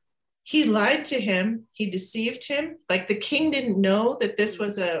he lied to him. He deceived him. Like, the king didn't know that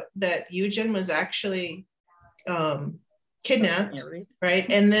that Eugen was actually kidnapped, right?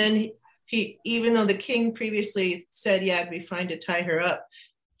 And then he, even though the king previously said, yeah, it'd be fine to tie her up,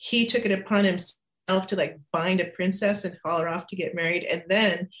 he took it upon himself to like bind a princess and haul her off to get married, and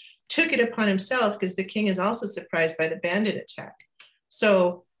then took it upon himself, because the king is also surprised by the bandit attack.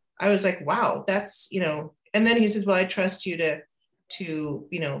 So I was like, wow, that's, and then he says, well, I trust you to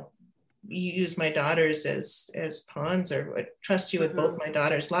use my daughters as pawns, or trust you with both my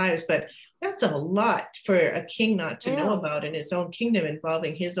daughters' lives. But that's a lot for a king not to know about in his own kingdom,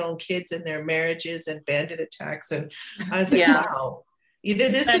 involving his own kids and their marriages and bandit attacks. And I was like, wow, either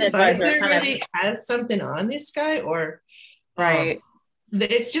this advisor really has something on this guy, or right.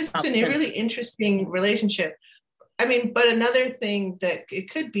 It's just a really interesting relationship. I mean, but another thing that it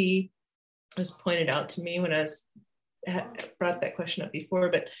could be was pointed out to me when I brought that question up before,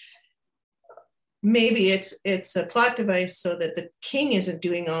 but maybe it's a plot device so that the king isn't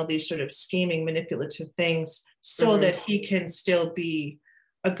doing all these sort of scheming, manipulative things, so that he can still be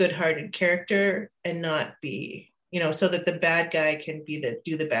a good-hearted character and not be, so that the bad guy can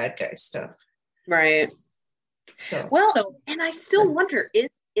do the bad guy stuff. Right. So and I still wonder,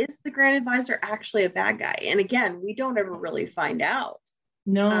 is the Grand Advisor actually a bad guy? And again, we don't ever really find out.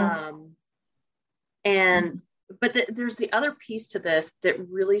 No. But there's the other piece to this that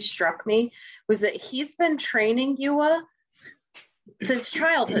really struck me, was that he's been training Yua since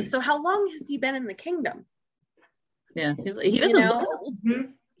childhood. So how long has he been in the kingdom? Yeah, seems like he doesn't look old.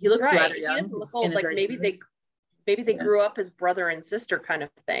 He looks rather young. He doesn't look old. Like maybe they grew up as brother and sister kind of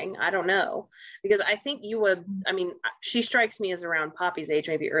thing. I don't know, because I think Yua, I mean, she strikes me as around Poppy's age,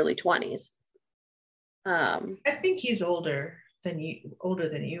 maybe early 20s. I think he's older than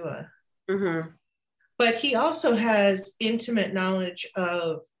Yua. Mm-hmm. But he also has intimate knowledge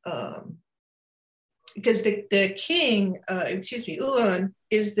of, because the king, Ulan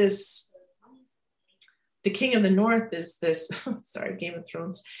is this, the king of the north is this, sorry, Game of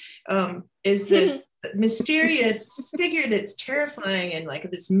Thrones, is this mysterious figure that's terrifying, and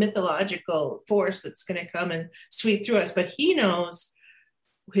like this mythological force that's going to come and sweep through us. But he knows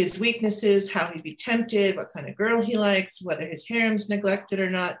his weaknesses, how he'd be tempted, what kind of girl he likes, whether his harem's neglected or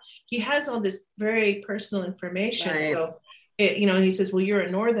not. He has all this very personal information. Right. So, he says, well, you're a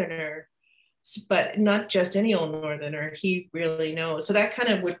northerner, but not just any old northerner. He really knows. So that kind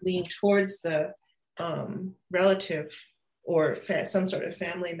of would lean towards the relative or some sort of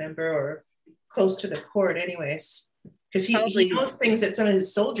family member, or close to the court anyways, because he knows things that some of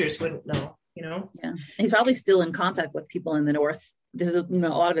his soldiers wouldn't know, Yeah, he's probably still in contact with people in the north. This is a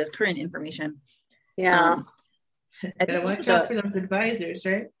lot of his current information. Yeah. Gotta watch out for those advisors,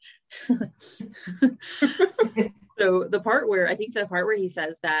 right? So the part where he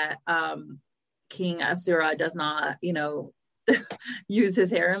says that King Asura does not, use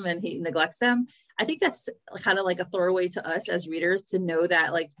his harem and he neglects them, I think that's kind of like a throwaway to us as readers to know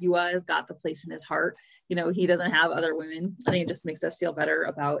that like Yua has got the place in his heart. He doesn't have other women. I think it just makes us feel better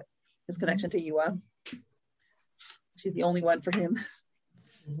about his connection to Yua. She's the only one for him.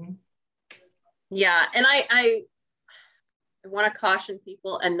 Mm-hmm. Yeah, and I want to caution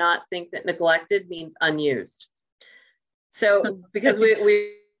people and not think that neglected means unused. So because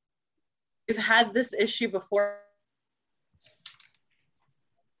we've had this issue before.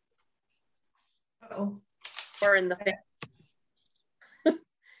 Or in the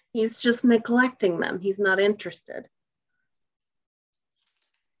he's just neglecting them. He's not interested.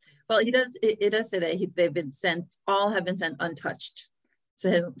 Well, he does. It does say that all have been sent untouched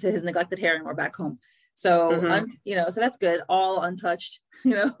to his neglected harem or back home. So, so that's good. All untouched.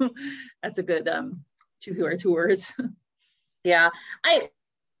 That's a good 2 words. Yeah, and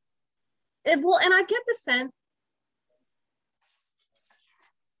I get the sense.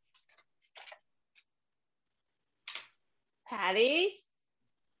 Patty.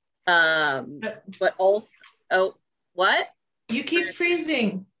 But also, what? You keep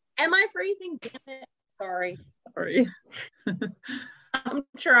freezing. Am I freezing? Damn it. Sorry. I'm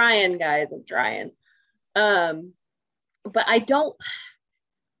trying, guys. I'm trying. But I think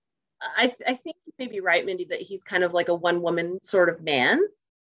you may be right, Mindy, that he's kind of like a one-woman sort of man.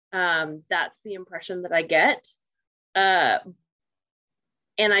 That's the impression that I get.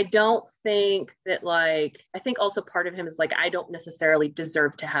 And I don't think that, I think also part of him is I don't necessarily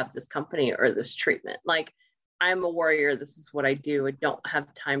deserve to have this company or this treatment. I'm a warrior. This is what I do. I don't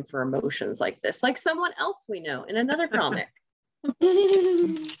have time for emotions like this. Like someone else we know in another comic.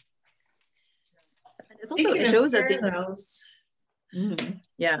 It shows up parallels.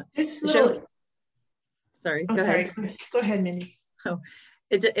 Yeah. Sorry. Go ahead. Go ahead, Minnie. Oh,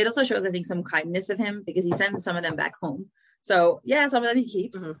 it also shows, I think, some kindness of him, because he sends some of them back home. So yeah, some of them he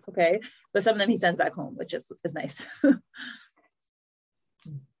keeps, okay, but some of them he sends back home, which is nice. I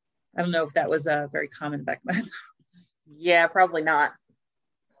don't know if that was very common back then. Yeah, probably not.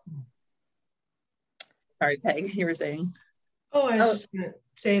 Sorry, Peg, you were saying. Oh, I was just going to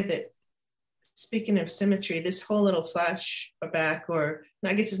say that, speaking of symmetry, this whole little flashback, or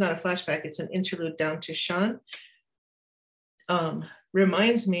I guess it's not a flashback, it's an interlude down to Sean,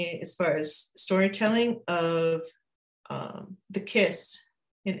 reminds me, as far as storytelling, of The Kiss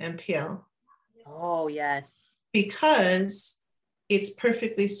in MPL. Oh, yes. Because it's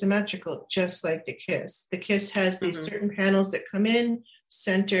perfectly symmetrical, just like The Kiss. The Kiss has these certain panels that come in,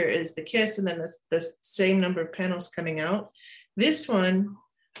 center is The Kiss, and then the same number of panels coming out. This one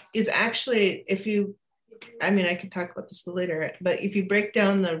is actually, I could talk about this later, but if you break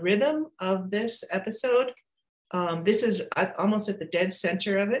down the rhythm of this episode, this is almost at the dead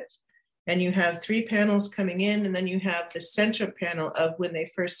center of it. And you have 3 panels coming in, and then you have the central panel of when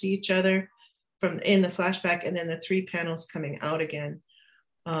they first see each other from in the flashback, and then the 3 panels coming out again.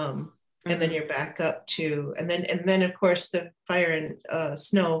 And then you're back up to, and then of course the fire and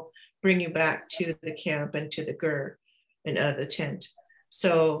snow bring you back to the camp and to the gur and the tent.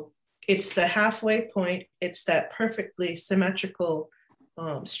 So it's the halfway point. It's that perfectly symmetrical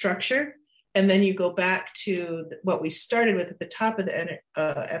structure. And then you go back to what we started with at the top of the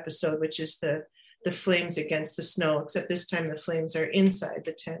episode, which is the flames against the snow, except this time the flames are inside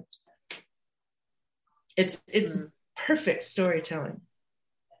the tent. It's perfect storytelling.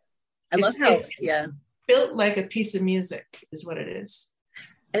 I love how, built like a piece of music is what it is.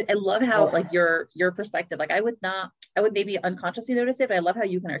 I love how like your perspective, like I would maybe unconsciously notice it, but I love how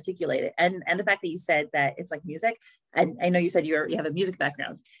you can articulate it. And the fact that you said that it's like music, and I know you said you have a music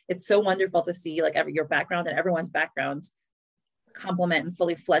background. It's so wonderful to see like your background and everyone's backgrounds complement and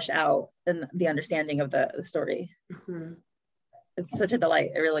fully flesh out in the understanding of the story. It's such a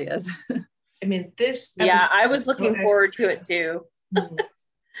delight. It really is. I mean, this. Yeah, I was looking forward to it too.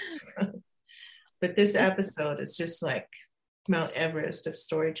 But this episode is just like Mount Everest of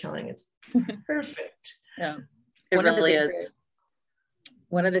storytelling. It's perfect. Yeah, it really is.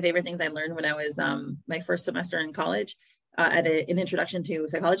 One of the favorite things I learned when I was my first semester in college at an introduction to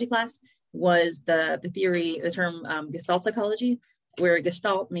psychology class was the term Gestalt psychology, where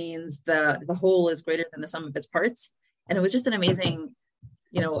Gestalt means the whole is greater than the sum of its parts. And it was just an amazing,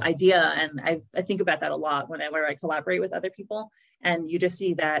 idea. And I think about that a lot whenever I collaborate with other people. And you just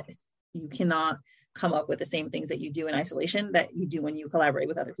see that you cannot come up with the same things that you do in isolation that you do when you collaborate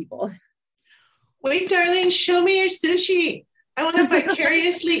with other people. Wait, darling, show me your sushi. I want to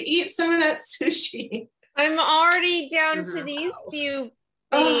vicariously eat some of that sushi. I'm already down to these few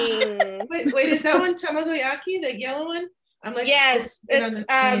things. Wait, is that one tamagoyaki, the yellow one? I'm like, yes, it's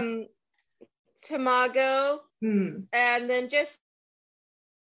tamago, and then just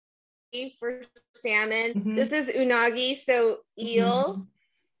for salmon. This is unagi, so eel.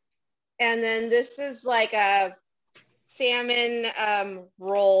 And then this is like a salmon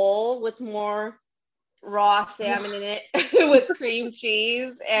roll with more raw salmon in it with cream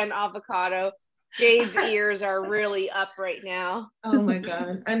cheese and avocado. Jade's ears are really up right now. Oh my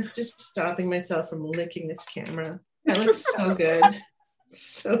God. I'm just stopping myself from licking this camera. That looks so good.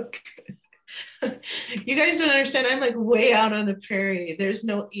 So good. You guys don't understand. I'm like way out on the prairie. There's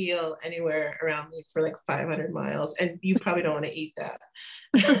no eel anywhere around me for like 500 miles. And you probably don't want to eat that.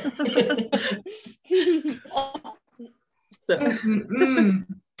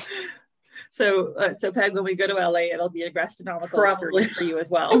 So Peg, when we go to LA, it'll be a gastronomical experience for you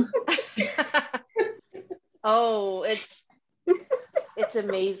as well. Oh, it's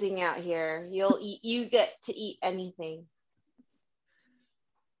amazing out here. You get to eat anything.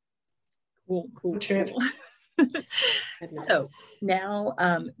 Cool. So now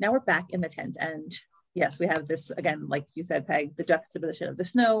we're back in the tent, and yes, we have this again, like you said, Peg, the juxtaposition of the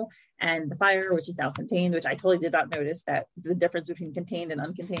snow and the fire, which is now contained, which I totally did not notice that the difference between contained and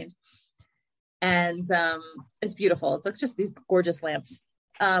uncontained. And it's beautiful. It's like just these gorgeous lamps.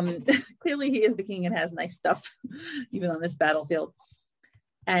 Clearly he is the king and has nice stuff, even on this battlefield.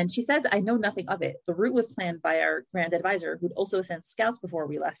 And she says, I know nothing of it. The route was planned by our grand advisor, who'd also sent scouts before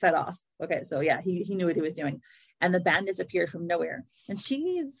we last set off. Okay, so yeah, he knew what he was doing. And the bandits appeared from nowhere. And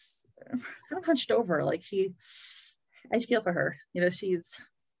she's kind of hunched over, like I feel for her. She's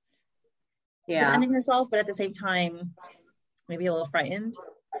defending herself, but at the same time, maybe a little frightened.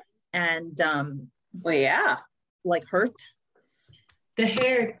 And like hurt. The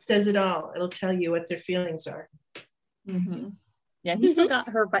hair says it all. It'll tell you what their feelings are. Yeah, he still got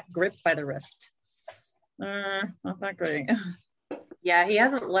her gripped by the wrist. Not that great. Yeah, he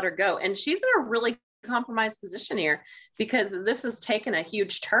hasn't let her go. And she's in a really compromised position here because this has taken a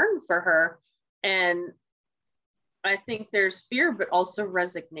huge turn for her. And I think there's fear, but also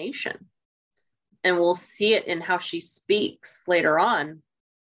resignation. And we'll see it in how she speaks later on.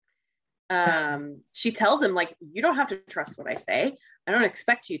 She tells him, like, you don't have to trust what I say. I don't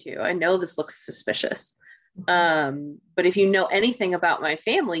expect you to. I know this looks suspicious. But if you know anything about my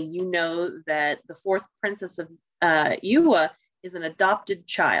family, you know that the fourth princess of Ewa is an adopted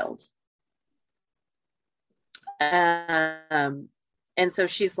child. And so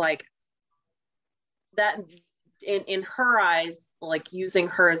she's like, that in her eyes, like, using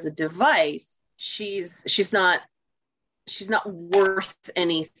her as a device, she's not worth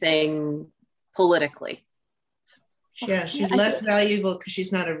anything politically. Yeah, she's less valuable because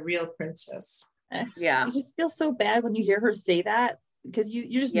she's not a real princess. Yeah. You just feel so bad when you hear her say that, because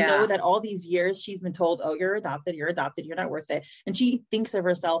you just know that all these years she's been told, oh, you're adopted, you're not worth it. And she thinks of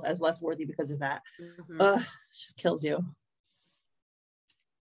herself as less worthy because of that. Just kills you.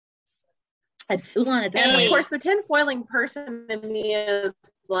 And of course, the tinfoiling person in me is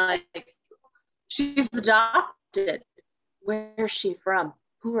like, she's adopted. Where's she from?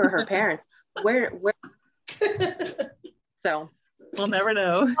 Who are her parents? Where? So we'll never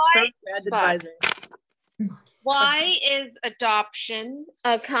know. Bad advisor. Why is adoption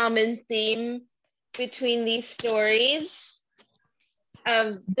a common theme between these stories?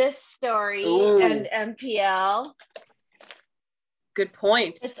 This story and MPL. Good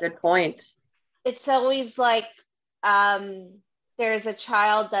point. It's always like there's a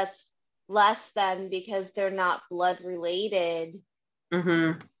child that's less than because they're not blood related.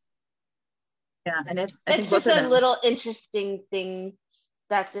 Mm-hmm. Yeah, and it's just a little interesting thing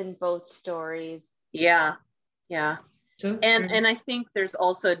that's in both stories. Yeah. So and I think there's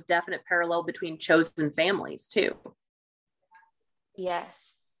also a definite parallel between chosen families too. Yes.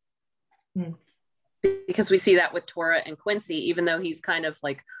 Because we see that with Tora and Quincy, even though he's kind of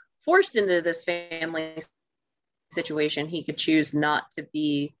like forced into this family situation, he could choose not to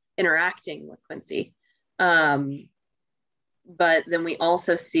be interacting with Quincy. But then we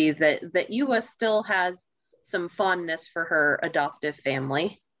also see that Ewa still has some fondness for her adoptive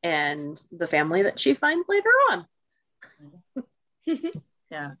family and the family that she finds later on.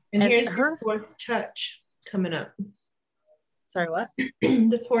 Yeah. And here's her fourth touch coming up. Sorry, what?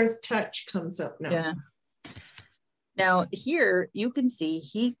 The fourth touch comes up now. Yeah. Now here you can see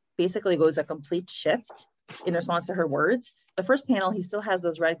he basically goes a complete shift in response to her words. The first panel, he still has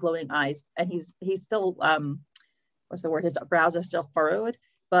those red glowing eyes, and he's still what's the word? His brows are still furrowed,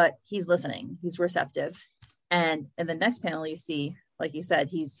 but he's listening. He's receptive. And in the next panel, you see, like you said,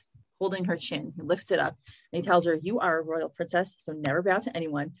 he's holding her chin. He lifts it up and he tells her, you are a royal princess, so never bow to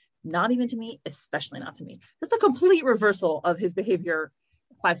anyone, not even to me, especially not to me. Just a complete reversal of his behavior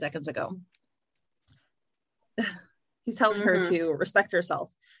 5 seconds ago. He's telling her to respect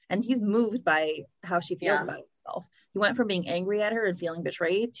herself, and he's moved by how she feels about herself. He went from being angry at her and feeling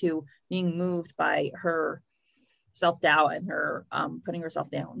betrayed to being moved by her self-doubt and her putting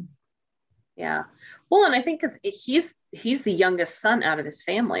herself down. Yeah. Well, and I think because he's the youngest son out of his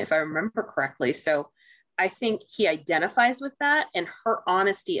family, if I remember correctly. So I think he identifies with that, and her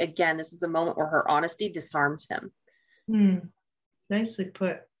honesty, again, this is a moment where her honesty disarms him. Nicely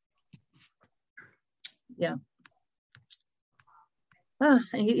put. Yeah.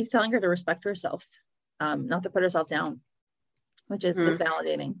 He's telling her to respect herself, not to put herself down, which is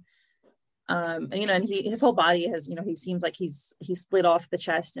validating. And his whole body has, he seems like he's slid off the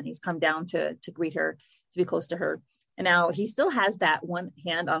chest and he's come down to greet her, to be close to her. And now he still has that one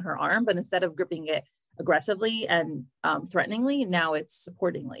hand on her arm, but instead of gripping it aggressively and threateningly, now it's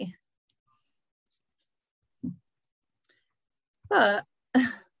supportingly. But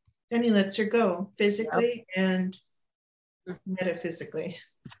then he lets her go physically and metaphysically.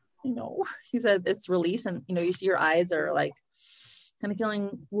 He said it's release, and you see your eyes are like kind of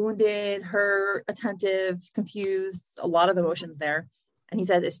feeling wounded, hurt, attentive, confused, a lot of emotions there. And he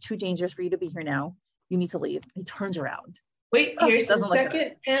said, it's too dangerous for you to be here now. You need to leave. He turns around. Wait, here's the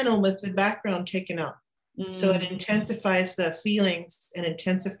second panel with the background taken out. So it intensifies the feelings and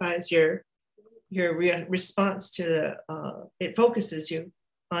intensifies your response to it focuses you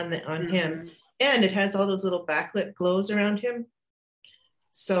on him. And it has all those little backlit glows around him.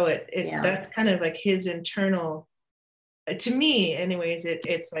 So that's kind of like his internal, to me anyways,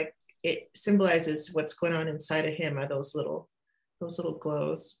 it's like it symbolizes what's going on inside of him, are those little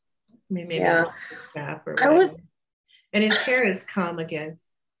glows. Maybe a snap or whatever. And his hair is calm again.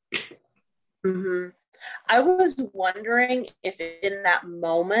 I was wondering if in that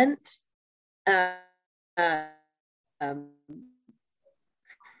moment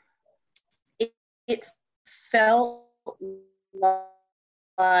it felt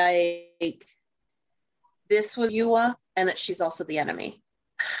like this was Ewa and that she's also the enemy.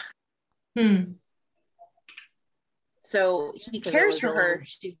 So he cares for her.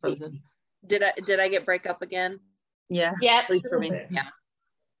 She's frozen. Did I get break up again? Yeah. Yep. At least for me. Yeah.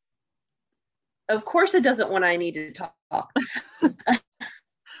 Of course it doesn't when I need to talk.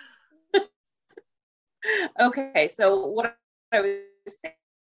 Okay, so what I was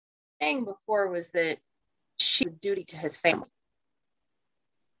saying before was that she's a duty to his family.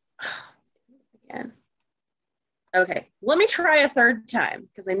 Again. Okay, let me try a third time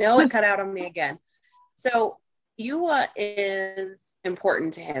because I know it cut out on me again. So Yua is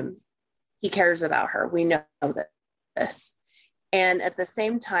important to him. He cares about her. We know this. And at the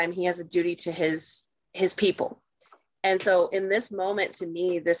same time, he has a duty to his people. And so in this moment, to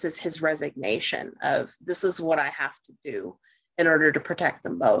me, this is his resignation of this is what I have to do in order to protect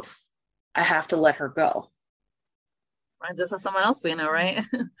them both. I have to let her go. Reminds us of someone else we know, right?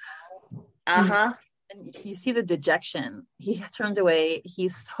 Uh-huh. And you see the dejection. He turns away.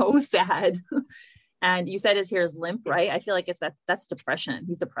 He's so sad. And you said his hair is limp, right? I feel like that's depression.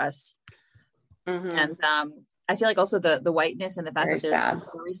 He's depressed. Mm-hmm. And I feel like also the whiteness and the fact that there are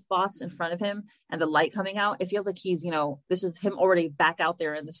blurry spots in front of him and the light coming out, it feels like he's, this is him already back out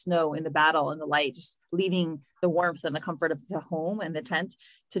there in the snow, in the battle, in the light, just leaving the warmth and the comfort of the home and the tent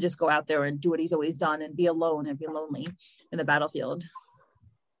to just go out there and do what he's always done and be alone and be lonely in the battlefield.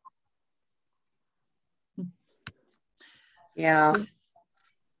 Yeah.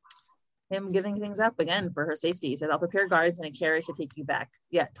 Him giving things up again for her safety. He says, I'll prepare guards and a carriage to take you back.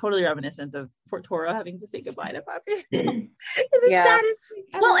 Yeah, totally reminiscent of Fort Toro having to say goodbye to Papi. Yeah.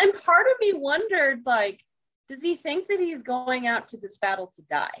 Well, and part of me wondered, like, does he think that he's going out to this battle to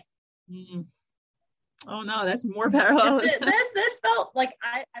die? Mm. Oh no, that's more parallel. That felt like,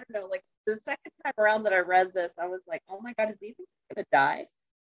 I don't know, like the second time around that I read this, I was like, oh my God, is he even going to die?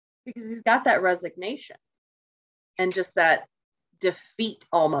 Because he's got that resignation and just that defeat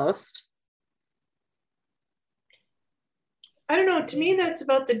almost. I don't know. To me, that's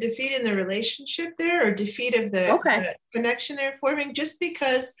about the defeat in the relationship there, or defeat of the connection they're forming, just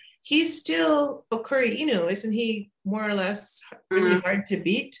because he's still Okuri Inu, isn't he more or less really hard to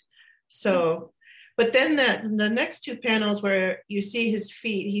beat? So, but then the next two panels where you see his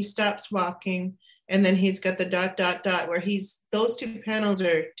feet, he stops walking, and then he's got the ... where those two panels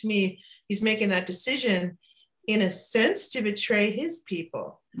are, to me, he's making that decision in a sense to betray his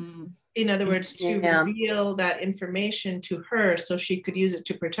people. In other words, to reveal that information to her so she could use it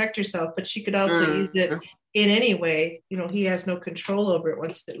to protect herself, but she could also use it in any way. He has no control over it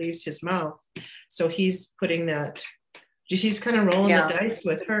once it leaves his mouth. So he's putting that, he's kind of rolling the dice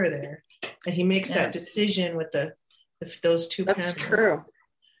with her there. And he makes that decision with those two panels. That's true.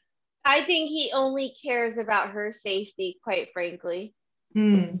 I think he only cares about her safety, quite frankly.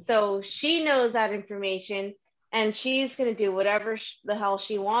 So she knows that information. And she's going to do whatever the hell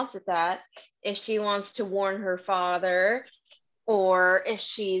she wants with that. If she wants to warn her father, or if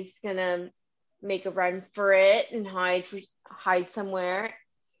she's going to make a run for it and hide somewhere.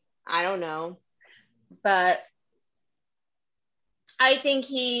 I don't know. But I think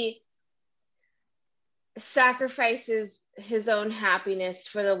he sacrifices his own happiness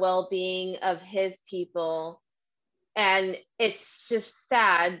for the well-being of his people. And it's just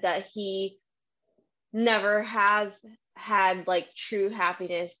sad that he never has had like true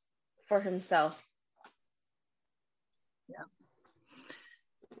happiness for himself.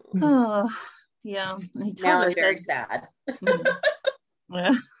 Oh, yeah. Now I'm very sad.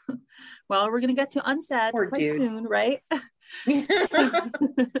 Yeah. Well, we're gonna get to unsad quite soon, right?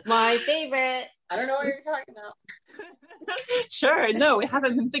 My favorite. I don't know what you're talking about. Sure. No, we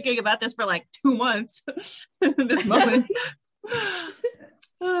haven't been thinking about this for like 2 months. This moment.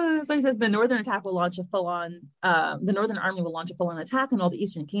 So he says the Northern attack will launch a full-on, the Northern Army will launch a full-on attack on all the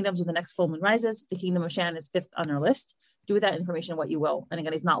Eastern kingdoms when the next full moon rises. The Kingdom of Shan is 5th on our list. Do with that information what you will. And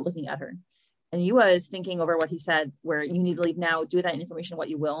again, he's not looking at her. And Yua is thinking over what he said, where you need to leave now, do with that information what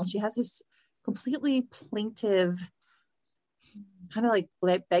you will. And she has this completely plaintive, kind of like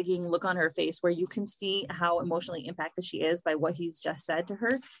begging look on her face, where you can see how emotionally impacted she is by what he's just said to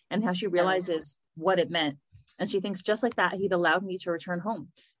her and how she realizes what it meant. And she thinks, just like that, he'd allowed me to return home.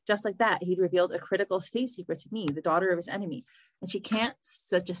 Just like that, he'd revealed a critical state secret to me, the daughter of his enemy. And she can't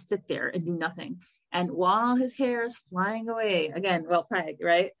just sit there and do nothing. And while his hair is flying away, again, well, Peg,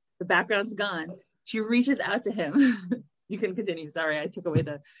 right? The background's gone. She reaches out to him. You can continue. Sorry, I took away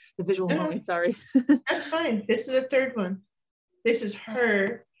the visual moment. Sorry. That's fine. This is the third one. This is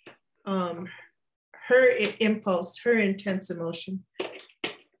her impulse, her intense emotion.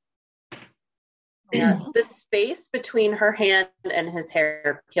 Yeah, the space between her hand and his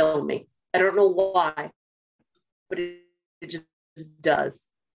hair killed me. I don't know why, but it just does.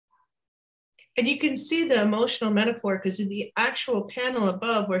 And you can see the emotional metaphor because in the actual panel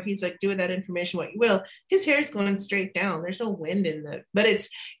above where he's like, do with that information what you will, his hair is going straight down. There's no wind in the, but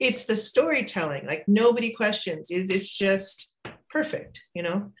it's the storytelling. Like nobody questions. It's just perfect, you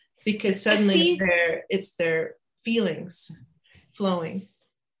know, because suddenly it's their feelings flowing.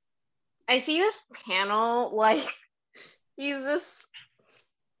 I see this panel like he's this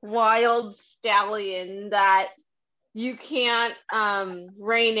wild stallion that you can't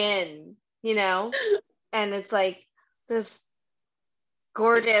rein in, you know, and it's like this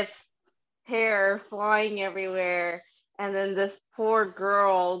gorgeous hair flying everywhere, and then this poor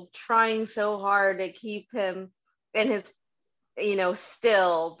girl trying so hard to keep him in his, you know,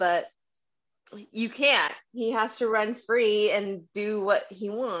 still, but you can't. He has to run free and do what he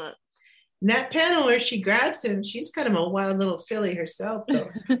wants. In that panel where she grabs him, she's kind of a wild little filly herself,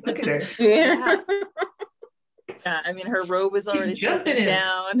 though. Look at her. Yeah. Yeah, I mean, her robe is already jumping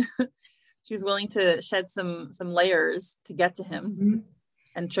down. She's willing to shed some layers to get to him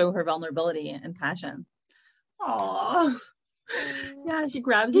and show her vulnerability and passion. Aww. Yeah, she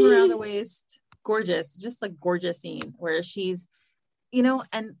grabs him around the waist. Gorgeous, just like gorgeous scene where she's, you know,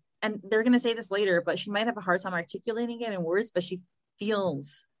 and they're going to say this later, but she might have a hard time articulating it in words, but she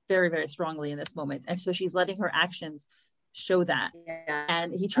feels very, very strongly in this moment. And so she's letting her actions show that. Yeah.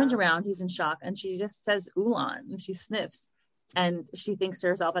 And he turns around, he's in shock, and she just says Ulan, and she sniffs. And she thinks to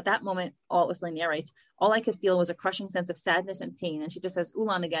herself at that moment, if Lynn narrates, all I could feel was a crushing sense of sadness and pain. And she just says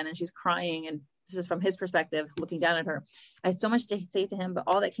Ulan again, and she's crying. And this is from his perspective, looking down at her. I had so much to say to him, but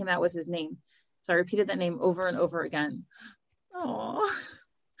all that came out was his name. So I repeated that name over and over again. Oh,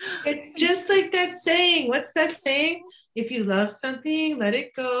 it's just like that saying. What's that saying? If you love something, let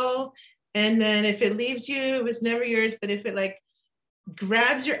it go. And then if it leaves you, it was never yours. But if it like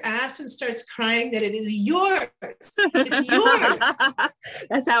grabs your ass and starts crying, that it is yours. It's yours.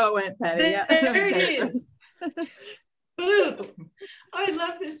 That's how it went, Patty. There it is. Boom. I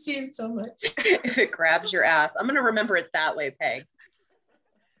love this scene so much. If it grabs your ass, I'm going to remember it that way, Peg.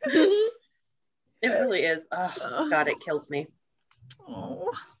 It really is. Oh, God, it kills me.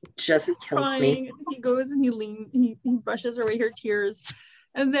 Oh, just kills crying. me. He goes and he brushes away her tears,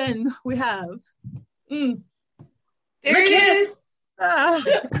 and then we have there it is.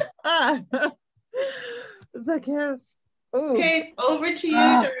 The kiss. Ooh. Okay, over to you,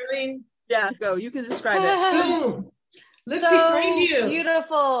 Darlene. Yeah, go. You can describe it. Boom. Look so behind you.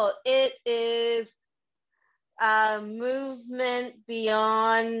 Beautiful. It is movement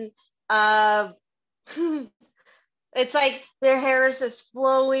beyond. It's like their hair is just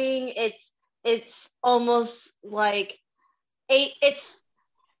flowing. It's almost like it's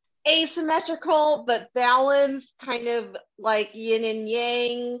asymmetrical but balanced, kind of like yin and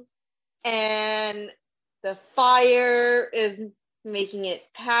yang. And the fire is making it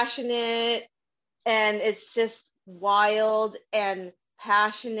passionate, and it's just wild and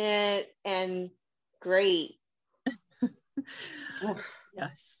passionate and great.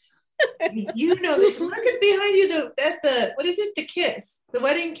 Yes. You know this. Look at behind you what is it? The kiss, the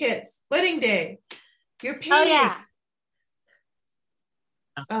wedding kiss, wedding day. You're painting. Oh yeah.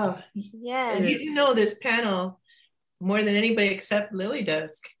 Oh yeah. You know this panel more than anybody except Lily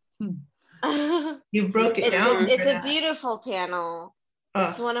does. You broke it down. It's a beautiful panel. Oh.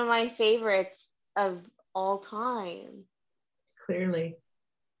 It's one of my favorites of all time. Clearly.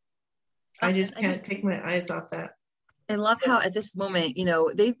 I just can't take my eyes off that. I love how at this moment, you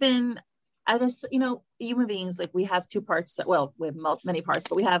know, they've been, human beings, like we have two parts. Well, we have many parts,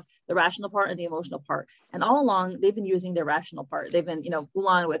 but we have the rational part and the emotional part. And all along, they've been using their rational part. They've been,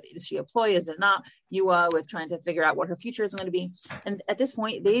 Ulan with, is she a ploy? Is it not? Yua with trying to figure out what her future is going to be. And at this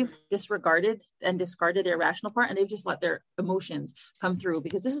point, they've disregarded and discarded their rational part, and they've just let their emotions come through,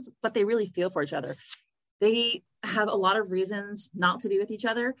 because this is what they really feel for each other. They have a lot of reasons not to be with each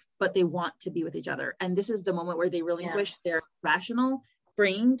other, but they want to be with each other. And this is the moment where they relinquish their rational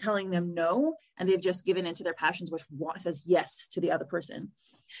brain telling them no, and they've just given into their passions, which says yes to the other person.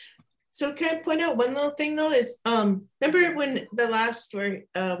 So can I point out one little thing though is, remember when the last one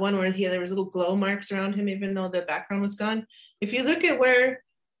where there was little glow marks around him, even though the background was gone? If you look at where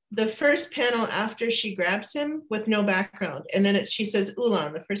the first panel after she grabs him with no background, and then she says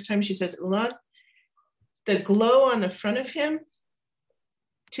Ulan, the first time she says Ulan, the glow on the front of him,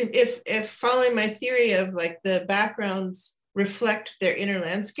 if following my theory of like the backgrounds reflect their inner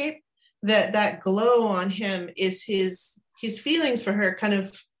landscape, that glow on him is his feelings for her kind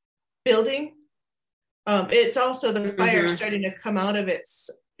of building. It's also the fire starting to come out of its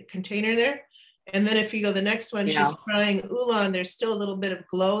container there. And then if you go the next one, she's crying Ulan, there's still a little bit of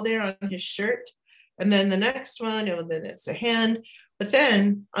glow there on his shirt. And then the next one, then it's a hand. But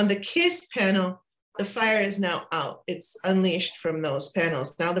then on the kiss panel, the fire is now out. It's unleashed from those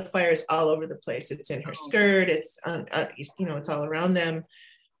panels. Now the fire is all over the place. It's in her skirt. It's it's all around them,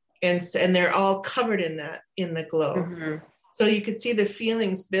 and they're all covered in the glow. Mm-hmm. So you could see the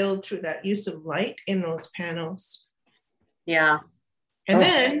feelings build through that use of light in those panels. Yeah. And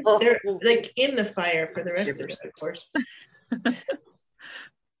then they're like in the fire for the rest of it, of course.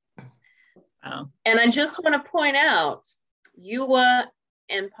 Wow. And I just want to point out, Yua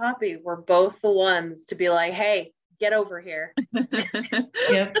and Poppy were both the ones to be like, hey, get over here.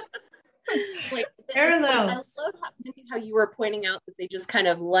 Yep. Like, parallels. I love how you were pointing out that they just kind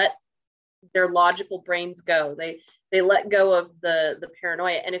of let their logical brains go. They let go of the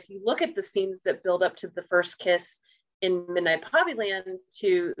paranoia. And if you look at the scenes that build up to the first kiss in Midnight Poppyland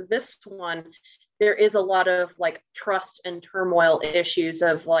to this one, there is a lot of like trust and turmoil issues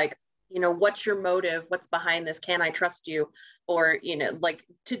of like, what's your motive? What's behind this? Can I trust you? Or, like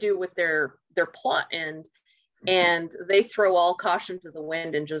to do with their plot end. And they throw all caution to the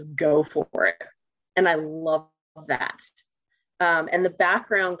wind and just go for it. And I love that. And the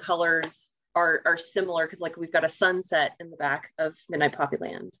background colors are similar because like we've got a sunset in the back of Midnight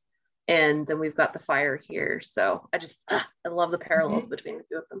Poppyland. And then we've got the fire here. So I love the parallels between the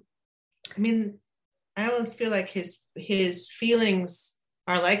two of them. I mean, I always feel like his feelings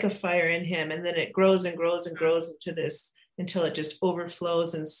are like a fire in him. And then it grows and grows and grows into this until it just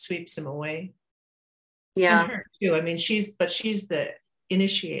overflows and sweeps him away. Yeah. And her too. I mean, she's the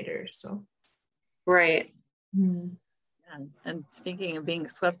initiator. So. Right. Mm. And speaking of being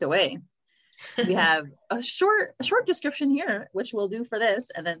swept away, we have a short description here, which we'll do for this,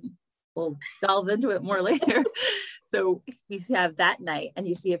 and then we'll delve into it more later. So we have that night, and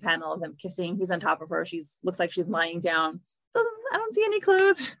you see a panel of them kissing. He's on top of her. Looks like she's lying down. I don't see any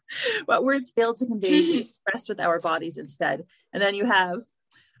clothes. What words failed to convey, we expressed with our bodies instead. And then you have,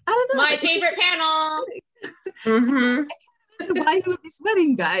 I don't know. My favorite panel. Mm-hmm. Why he would be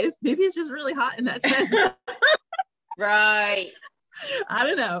sweating, guys? Maybe it's just really hot in that tent. Right. I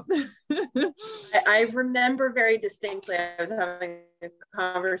don't know. I remember very distinctly, I was having a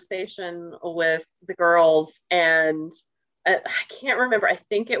conversation with the girls, and I can't remember. I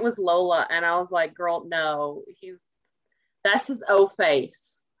think it was Lola, and I was like, "Girl, no, that's his O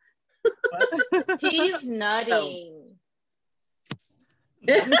face. He's nutting."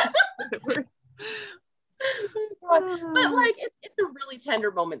 But like, it's a really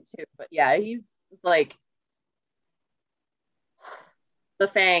tender moment too. But yeah, he's like. The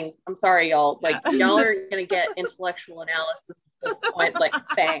fangs. I'm sorry, y'all. Like, y'all are gonna get intellectual analysis at this point. Like,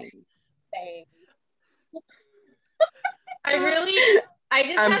 fangs. I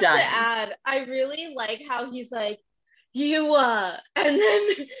just have to add, I really like how he's like, you and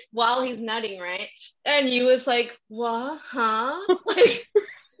then while he's nutting, right? And you was like, what? Huh? Like,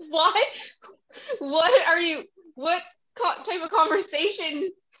 what type of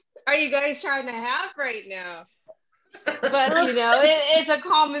conversation are you guys trying to have right now? But it's a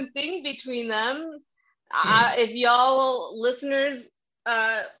common thing between them. If y'all listeners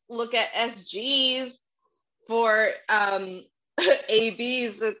look at SGs for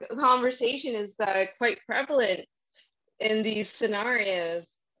ABs, the conversation is quite prevalent in these scenarios.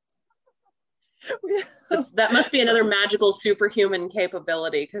 That must be another magical superhuman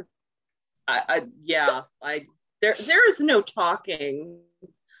capability, because there is no talking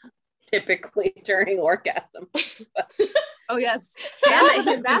typically during orgasm. Oh yes,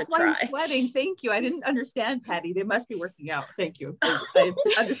 that's why I'm sweating. Thank you. I didn't understand, Patty. They must be working out. Thank you. I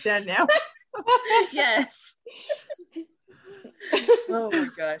understand now. Yes. Oh my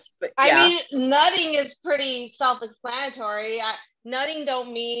gosh. But yeah. I mean, nutting is pretty self-explanatory. Nutting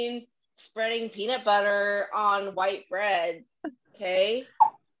don't mean spreading peanut butter on white bread. Okay.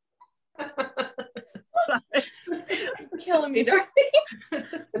 You're killing me, darling.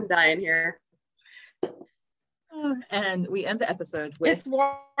 I'm dying here. And we end the episode with, it's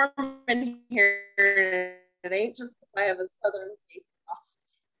warm in here. It ain't just I have a southern face.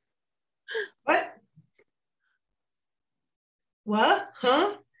 What?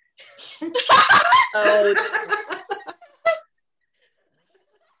 Huh? Oh.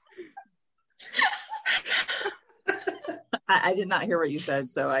 I did not hear what you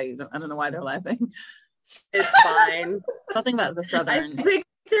said, so I don't know why they're laughing. It's fine. Something about the southern. I think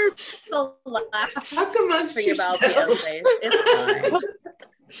there's a laugh. Talk amongst yourselves. About the face. It's fine.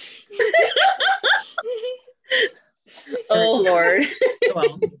 Oh Lord.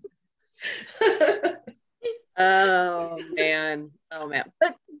 Well. Oh man.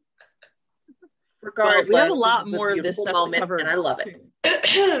 But regardless, we have a lot more of this stuff moment, to cover, and I love it.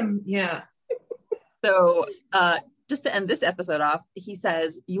 Yeah. So just to end this episode off, he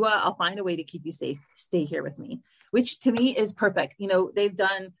says, Yua, I'll find a way to keep you safe. Stay here with me, which to me is perfect. You know, they've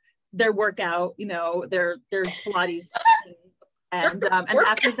done their workout, you know, their Pilates. And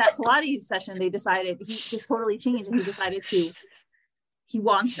after that Pilates session, they decided he just totally changed, and he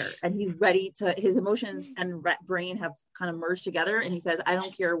wants her, and he's ready to, his emotions and brain have kind of merged together. And he says, I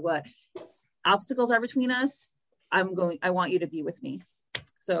don't care what obstacles are between us. I want you to be with me.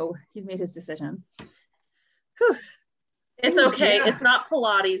 So he's made his decision. Whew. It's okay. Yeah. It's not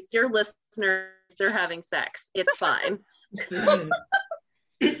Pilates. Dear listeners, they're having sex. It's fine.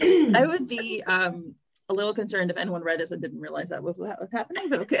 I would be a little concerned if anyone read this and didn't realize that was what was happening,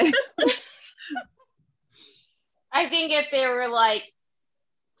 but okay. I think if they were like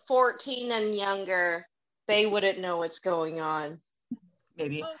 14 and younger, they wouldn't know what's going on.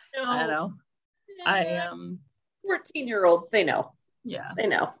 Maybe. Oh, no. I don't know. Yeah. 14-year-olds, they know. Yeah. They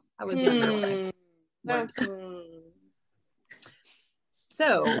know. I was younger.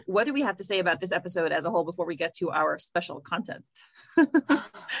 So, what do we have to say about this episode as a whole before we get to our special content?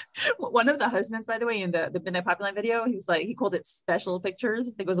 One of the husbands, by the way, in the Midnight Pipeline video, he was like, he called it special pictures.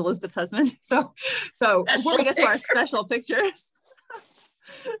 I think it was Elizabeth's husband. So before we get to our special pictures,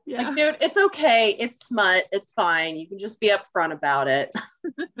 yeah, like, dude, it's okay. It's smut. It's fine. You can just be upfront about it.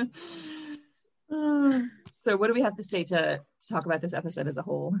 So, what do we have to say to talk about this episode as a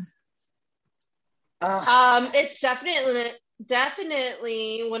whole? It's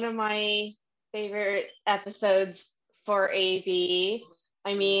definitely one of my favorite episodes for AB.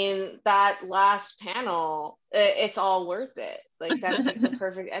 I mean, that last panel, it's all worth it. Like, that's like the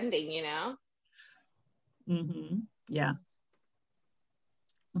perfect ending, you know? Mm-hmm. Yeah.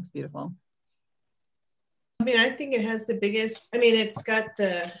 That's beautiful. I mean, I think it has the biggest, I mean, it's got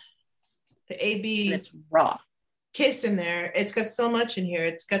the AB. And it's raw. Kiss in there. It's got so much in here.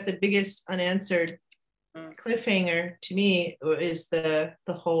 It's got the biggest unanswered cliffhanger to me is the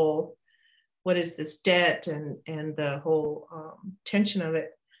whole, what is this debt and the whole tension of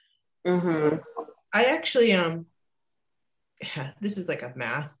it. Mm-hmm. I actually this is like a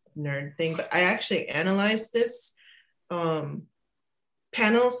math nerd thing, but I actually analyzed this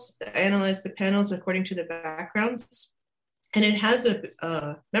panels. I analyzed the panels according to the backgrounds, and it has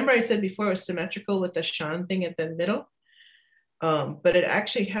remember I said before it was symmetrical with the Sean thing at the middle, but it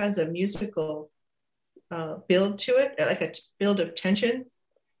actually has a musical build to it, like a build of tension.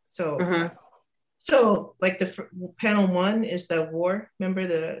 So, so like the panel 1 is the war. Remember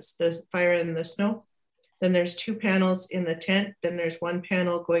the fire in the snow. Then there's 2 panels in the tent. Then there's 1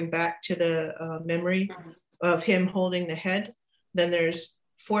 panel going back to the memory of him holding the head. Then there's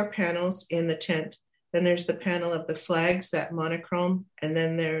 4 panels in the tent. Then there's the panel of the flags, that monochrome, and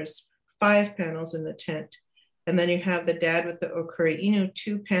then there's 5 panels in the tent. And then you have the dad with the Okuri Inu,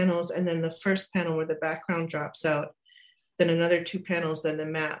 2 panels, and then the first panel where the background drops out, then another 2 panels, then the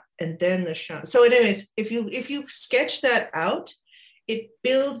map, and then the shot. So anyways, if you sketch that out, it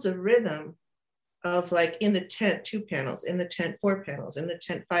builds a rhythm of like in the tent, 2 panels, in the tent, 4 panels, in the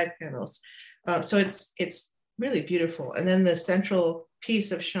tent, 5 panels. So it's really beautiful. And then the central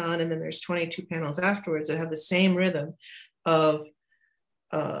piece of Sean, and then there's 22 panels afterwards that have the same rhythm of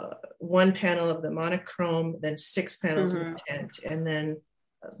 1 panel of the monochrome, then 6 panels in the tent, and then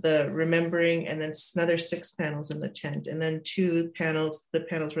the remembering, and then another 6 panels in the tent, and then 2 panels, the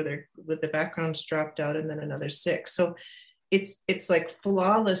panels where they're with the backgrounds dropped out, and then another 6. So it's like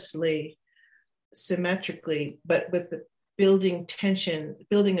flawlessly symmetrically, but with the building tension,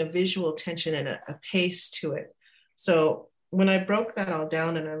 building a visual tension and a pace to it. So when I broke that all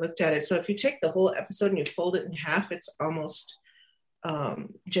down and I looked at it, so if you take the whole episode and you fold it in half, it's almost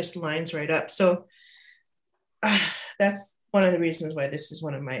just lines right up. So that's one of the reasons why this is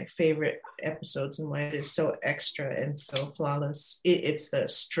one of my favorite episodes and why it is so extra and so flawless. It's the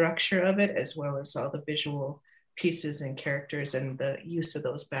structure of it, as well as all the visual pieces and characters and the use of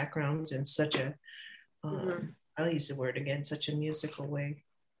those backgrounds in such a, I'll use the word again, such a musical way.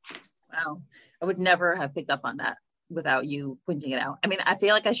 Wow. I would never have picked up on that without you pointing it out. I mean, I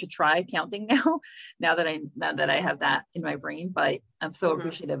feel like I should try counting now that I have that in my brain, but I'm so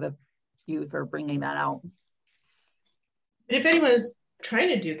appreciative of you for bringing that out. And if anyone's trying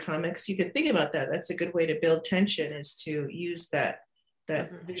to do comics, you could think about that. That's a good way to build tension, is to use that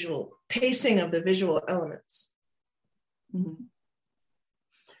visual pacing of the visual elements. Mm-hmm.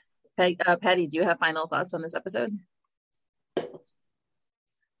 Patty, do you have final thoughts on this episode?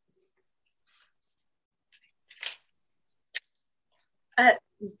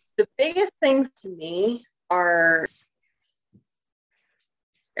 The biggest things to me are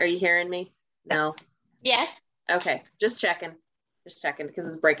you hearing me? No. Yes. Okay, just checking. Just checking because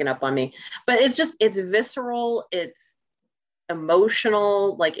it's breaking up on me. But it's visceral, it's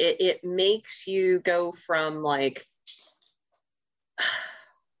emotional, like it makes you go from like,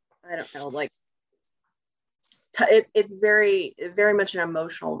 I don't know, like it's very, very much an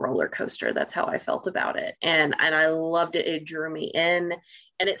emotional roller coaster. That's how I felt about it. And I loved it. It drew me in,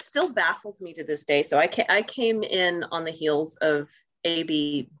 and it still baffles me to this day. So I came in on the heels of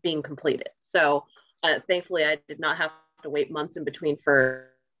AB being completed. So thankfully I did not have to wait months in between for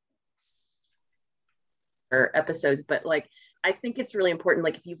episodes. But like, I think it's really important.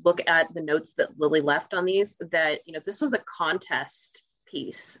 Like if you look at the notes that Lily left on these, that, you know, this was a contest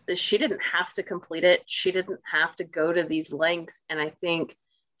piece. She didn't have to complete it. She didn't have to go to these lengths. And I think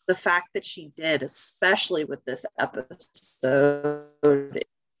the fact that she did, especially with this episode,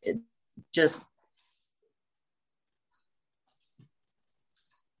 it just.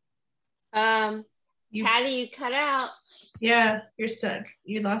 Patty, you cut out. Yeah, you're stuck.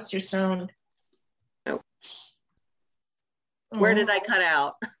 You lost your sound. Nope. Where did I cut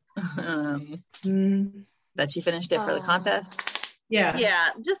out? That she finished it for the contest. Yeah,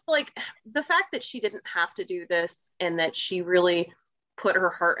 just like the fact that she didn't have to do this and that she really put her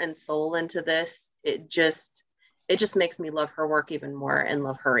heart and soul into this, it just makes me love her work even more and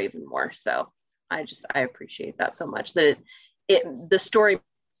love her even more. So I appreciate that so much, that the story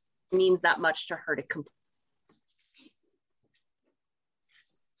means that much to her to complete.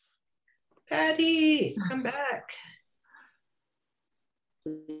 Patty, come back.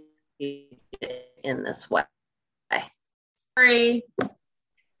 In this way. Sorry.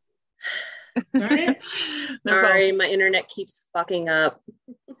 Sorry, my internet keeps fucking up.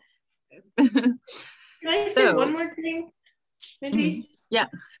 Can I say one more thing? Maybe? Yeah.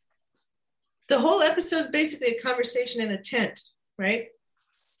 The whole episode is basically a conversation in a tent, right?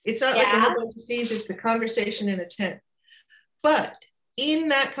 It's not like a whole bunch of scenes, it's a conversation in a tent. But in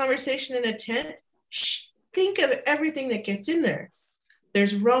that conversation in a tent, think of everything that gets in there.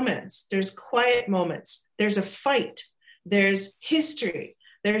 There's romance, there's quiet moments, there's a fight, there's history,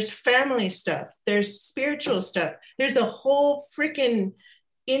 there's family stuff, there's spiritual stuff, there's a whole freaking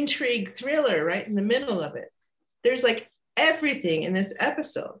intrigue thriller right in the middle of it. There's like everything in this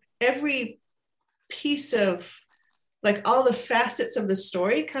episode. Every piece of, like, all the facets of the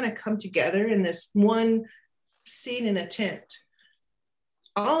story kind of come together in this one scene in a tent.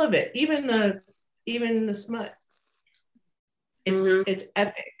 All of it, even the smut. It's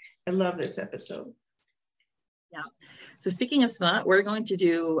epic. I love this episode. Yeah. So speaking of smut, we're going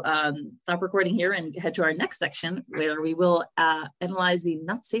to stop recording here and head to our next section where we will analyze the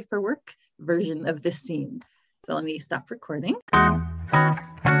not safe for work version of this scene. So let me stop recording.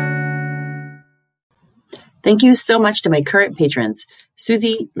 Thank you so much to my current patrons: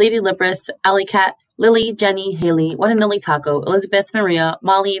 Susie, Lady Libris, Alley Cat, Lily, Jenny, Haley, One and Only Taco, Elizabeth, Maria,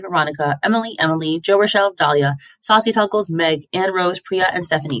 Molly, Veronica, Emily, Joe Rochelle, Dahlia, Saucy Tuggles, Meg, Anne Rose, Priya, and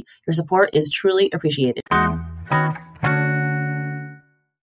Stephanie. Your support is truly appreciated.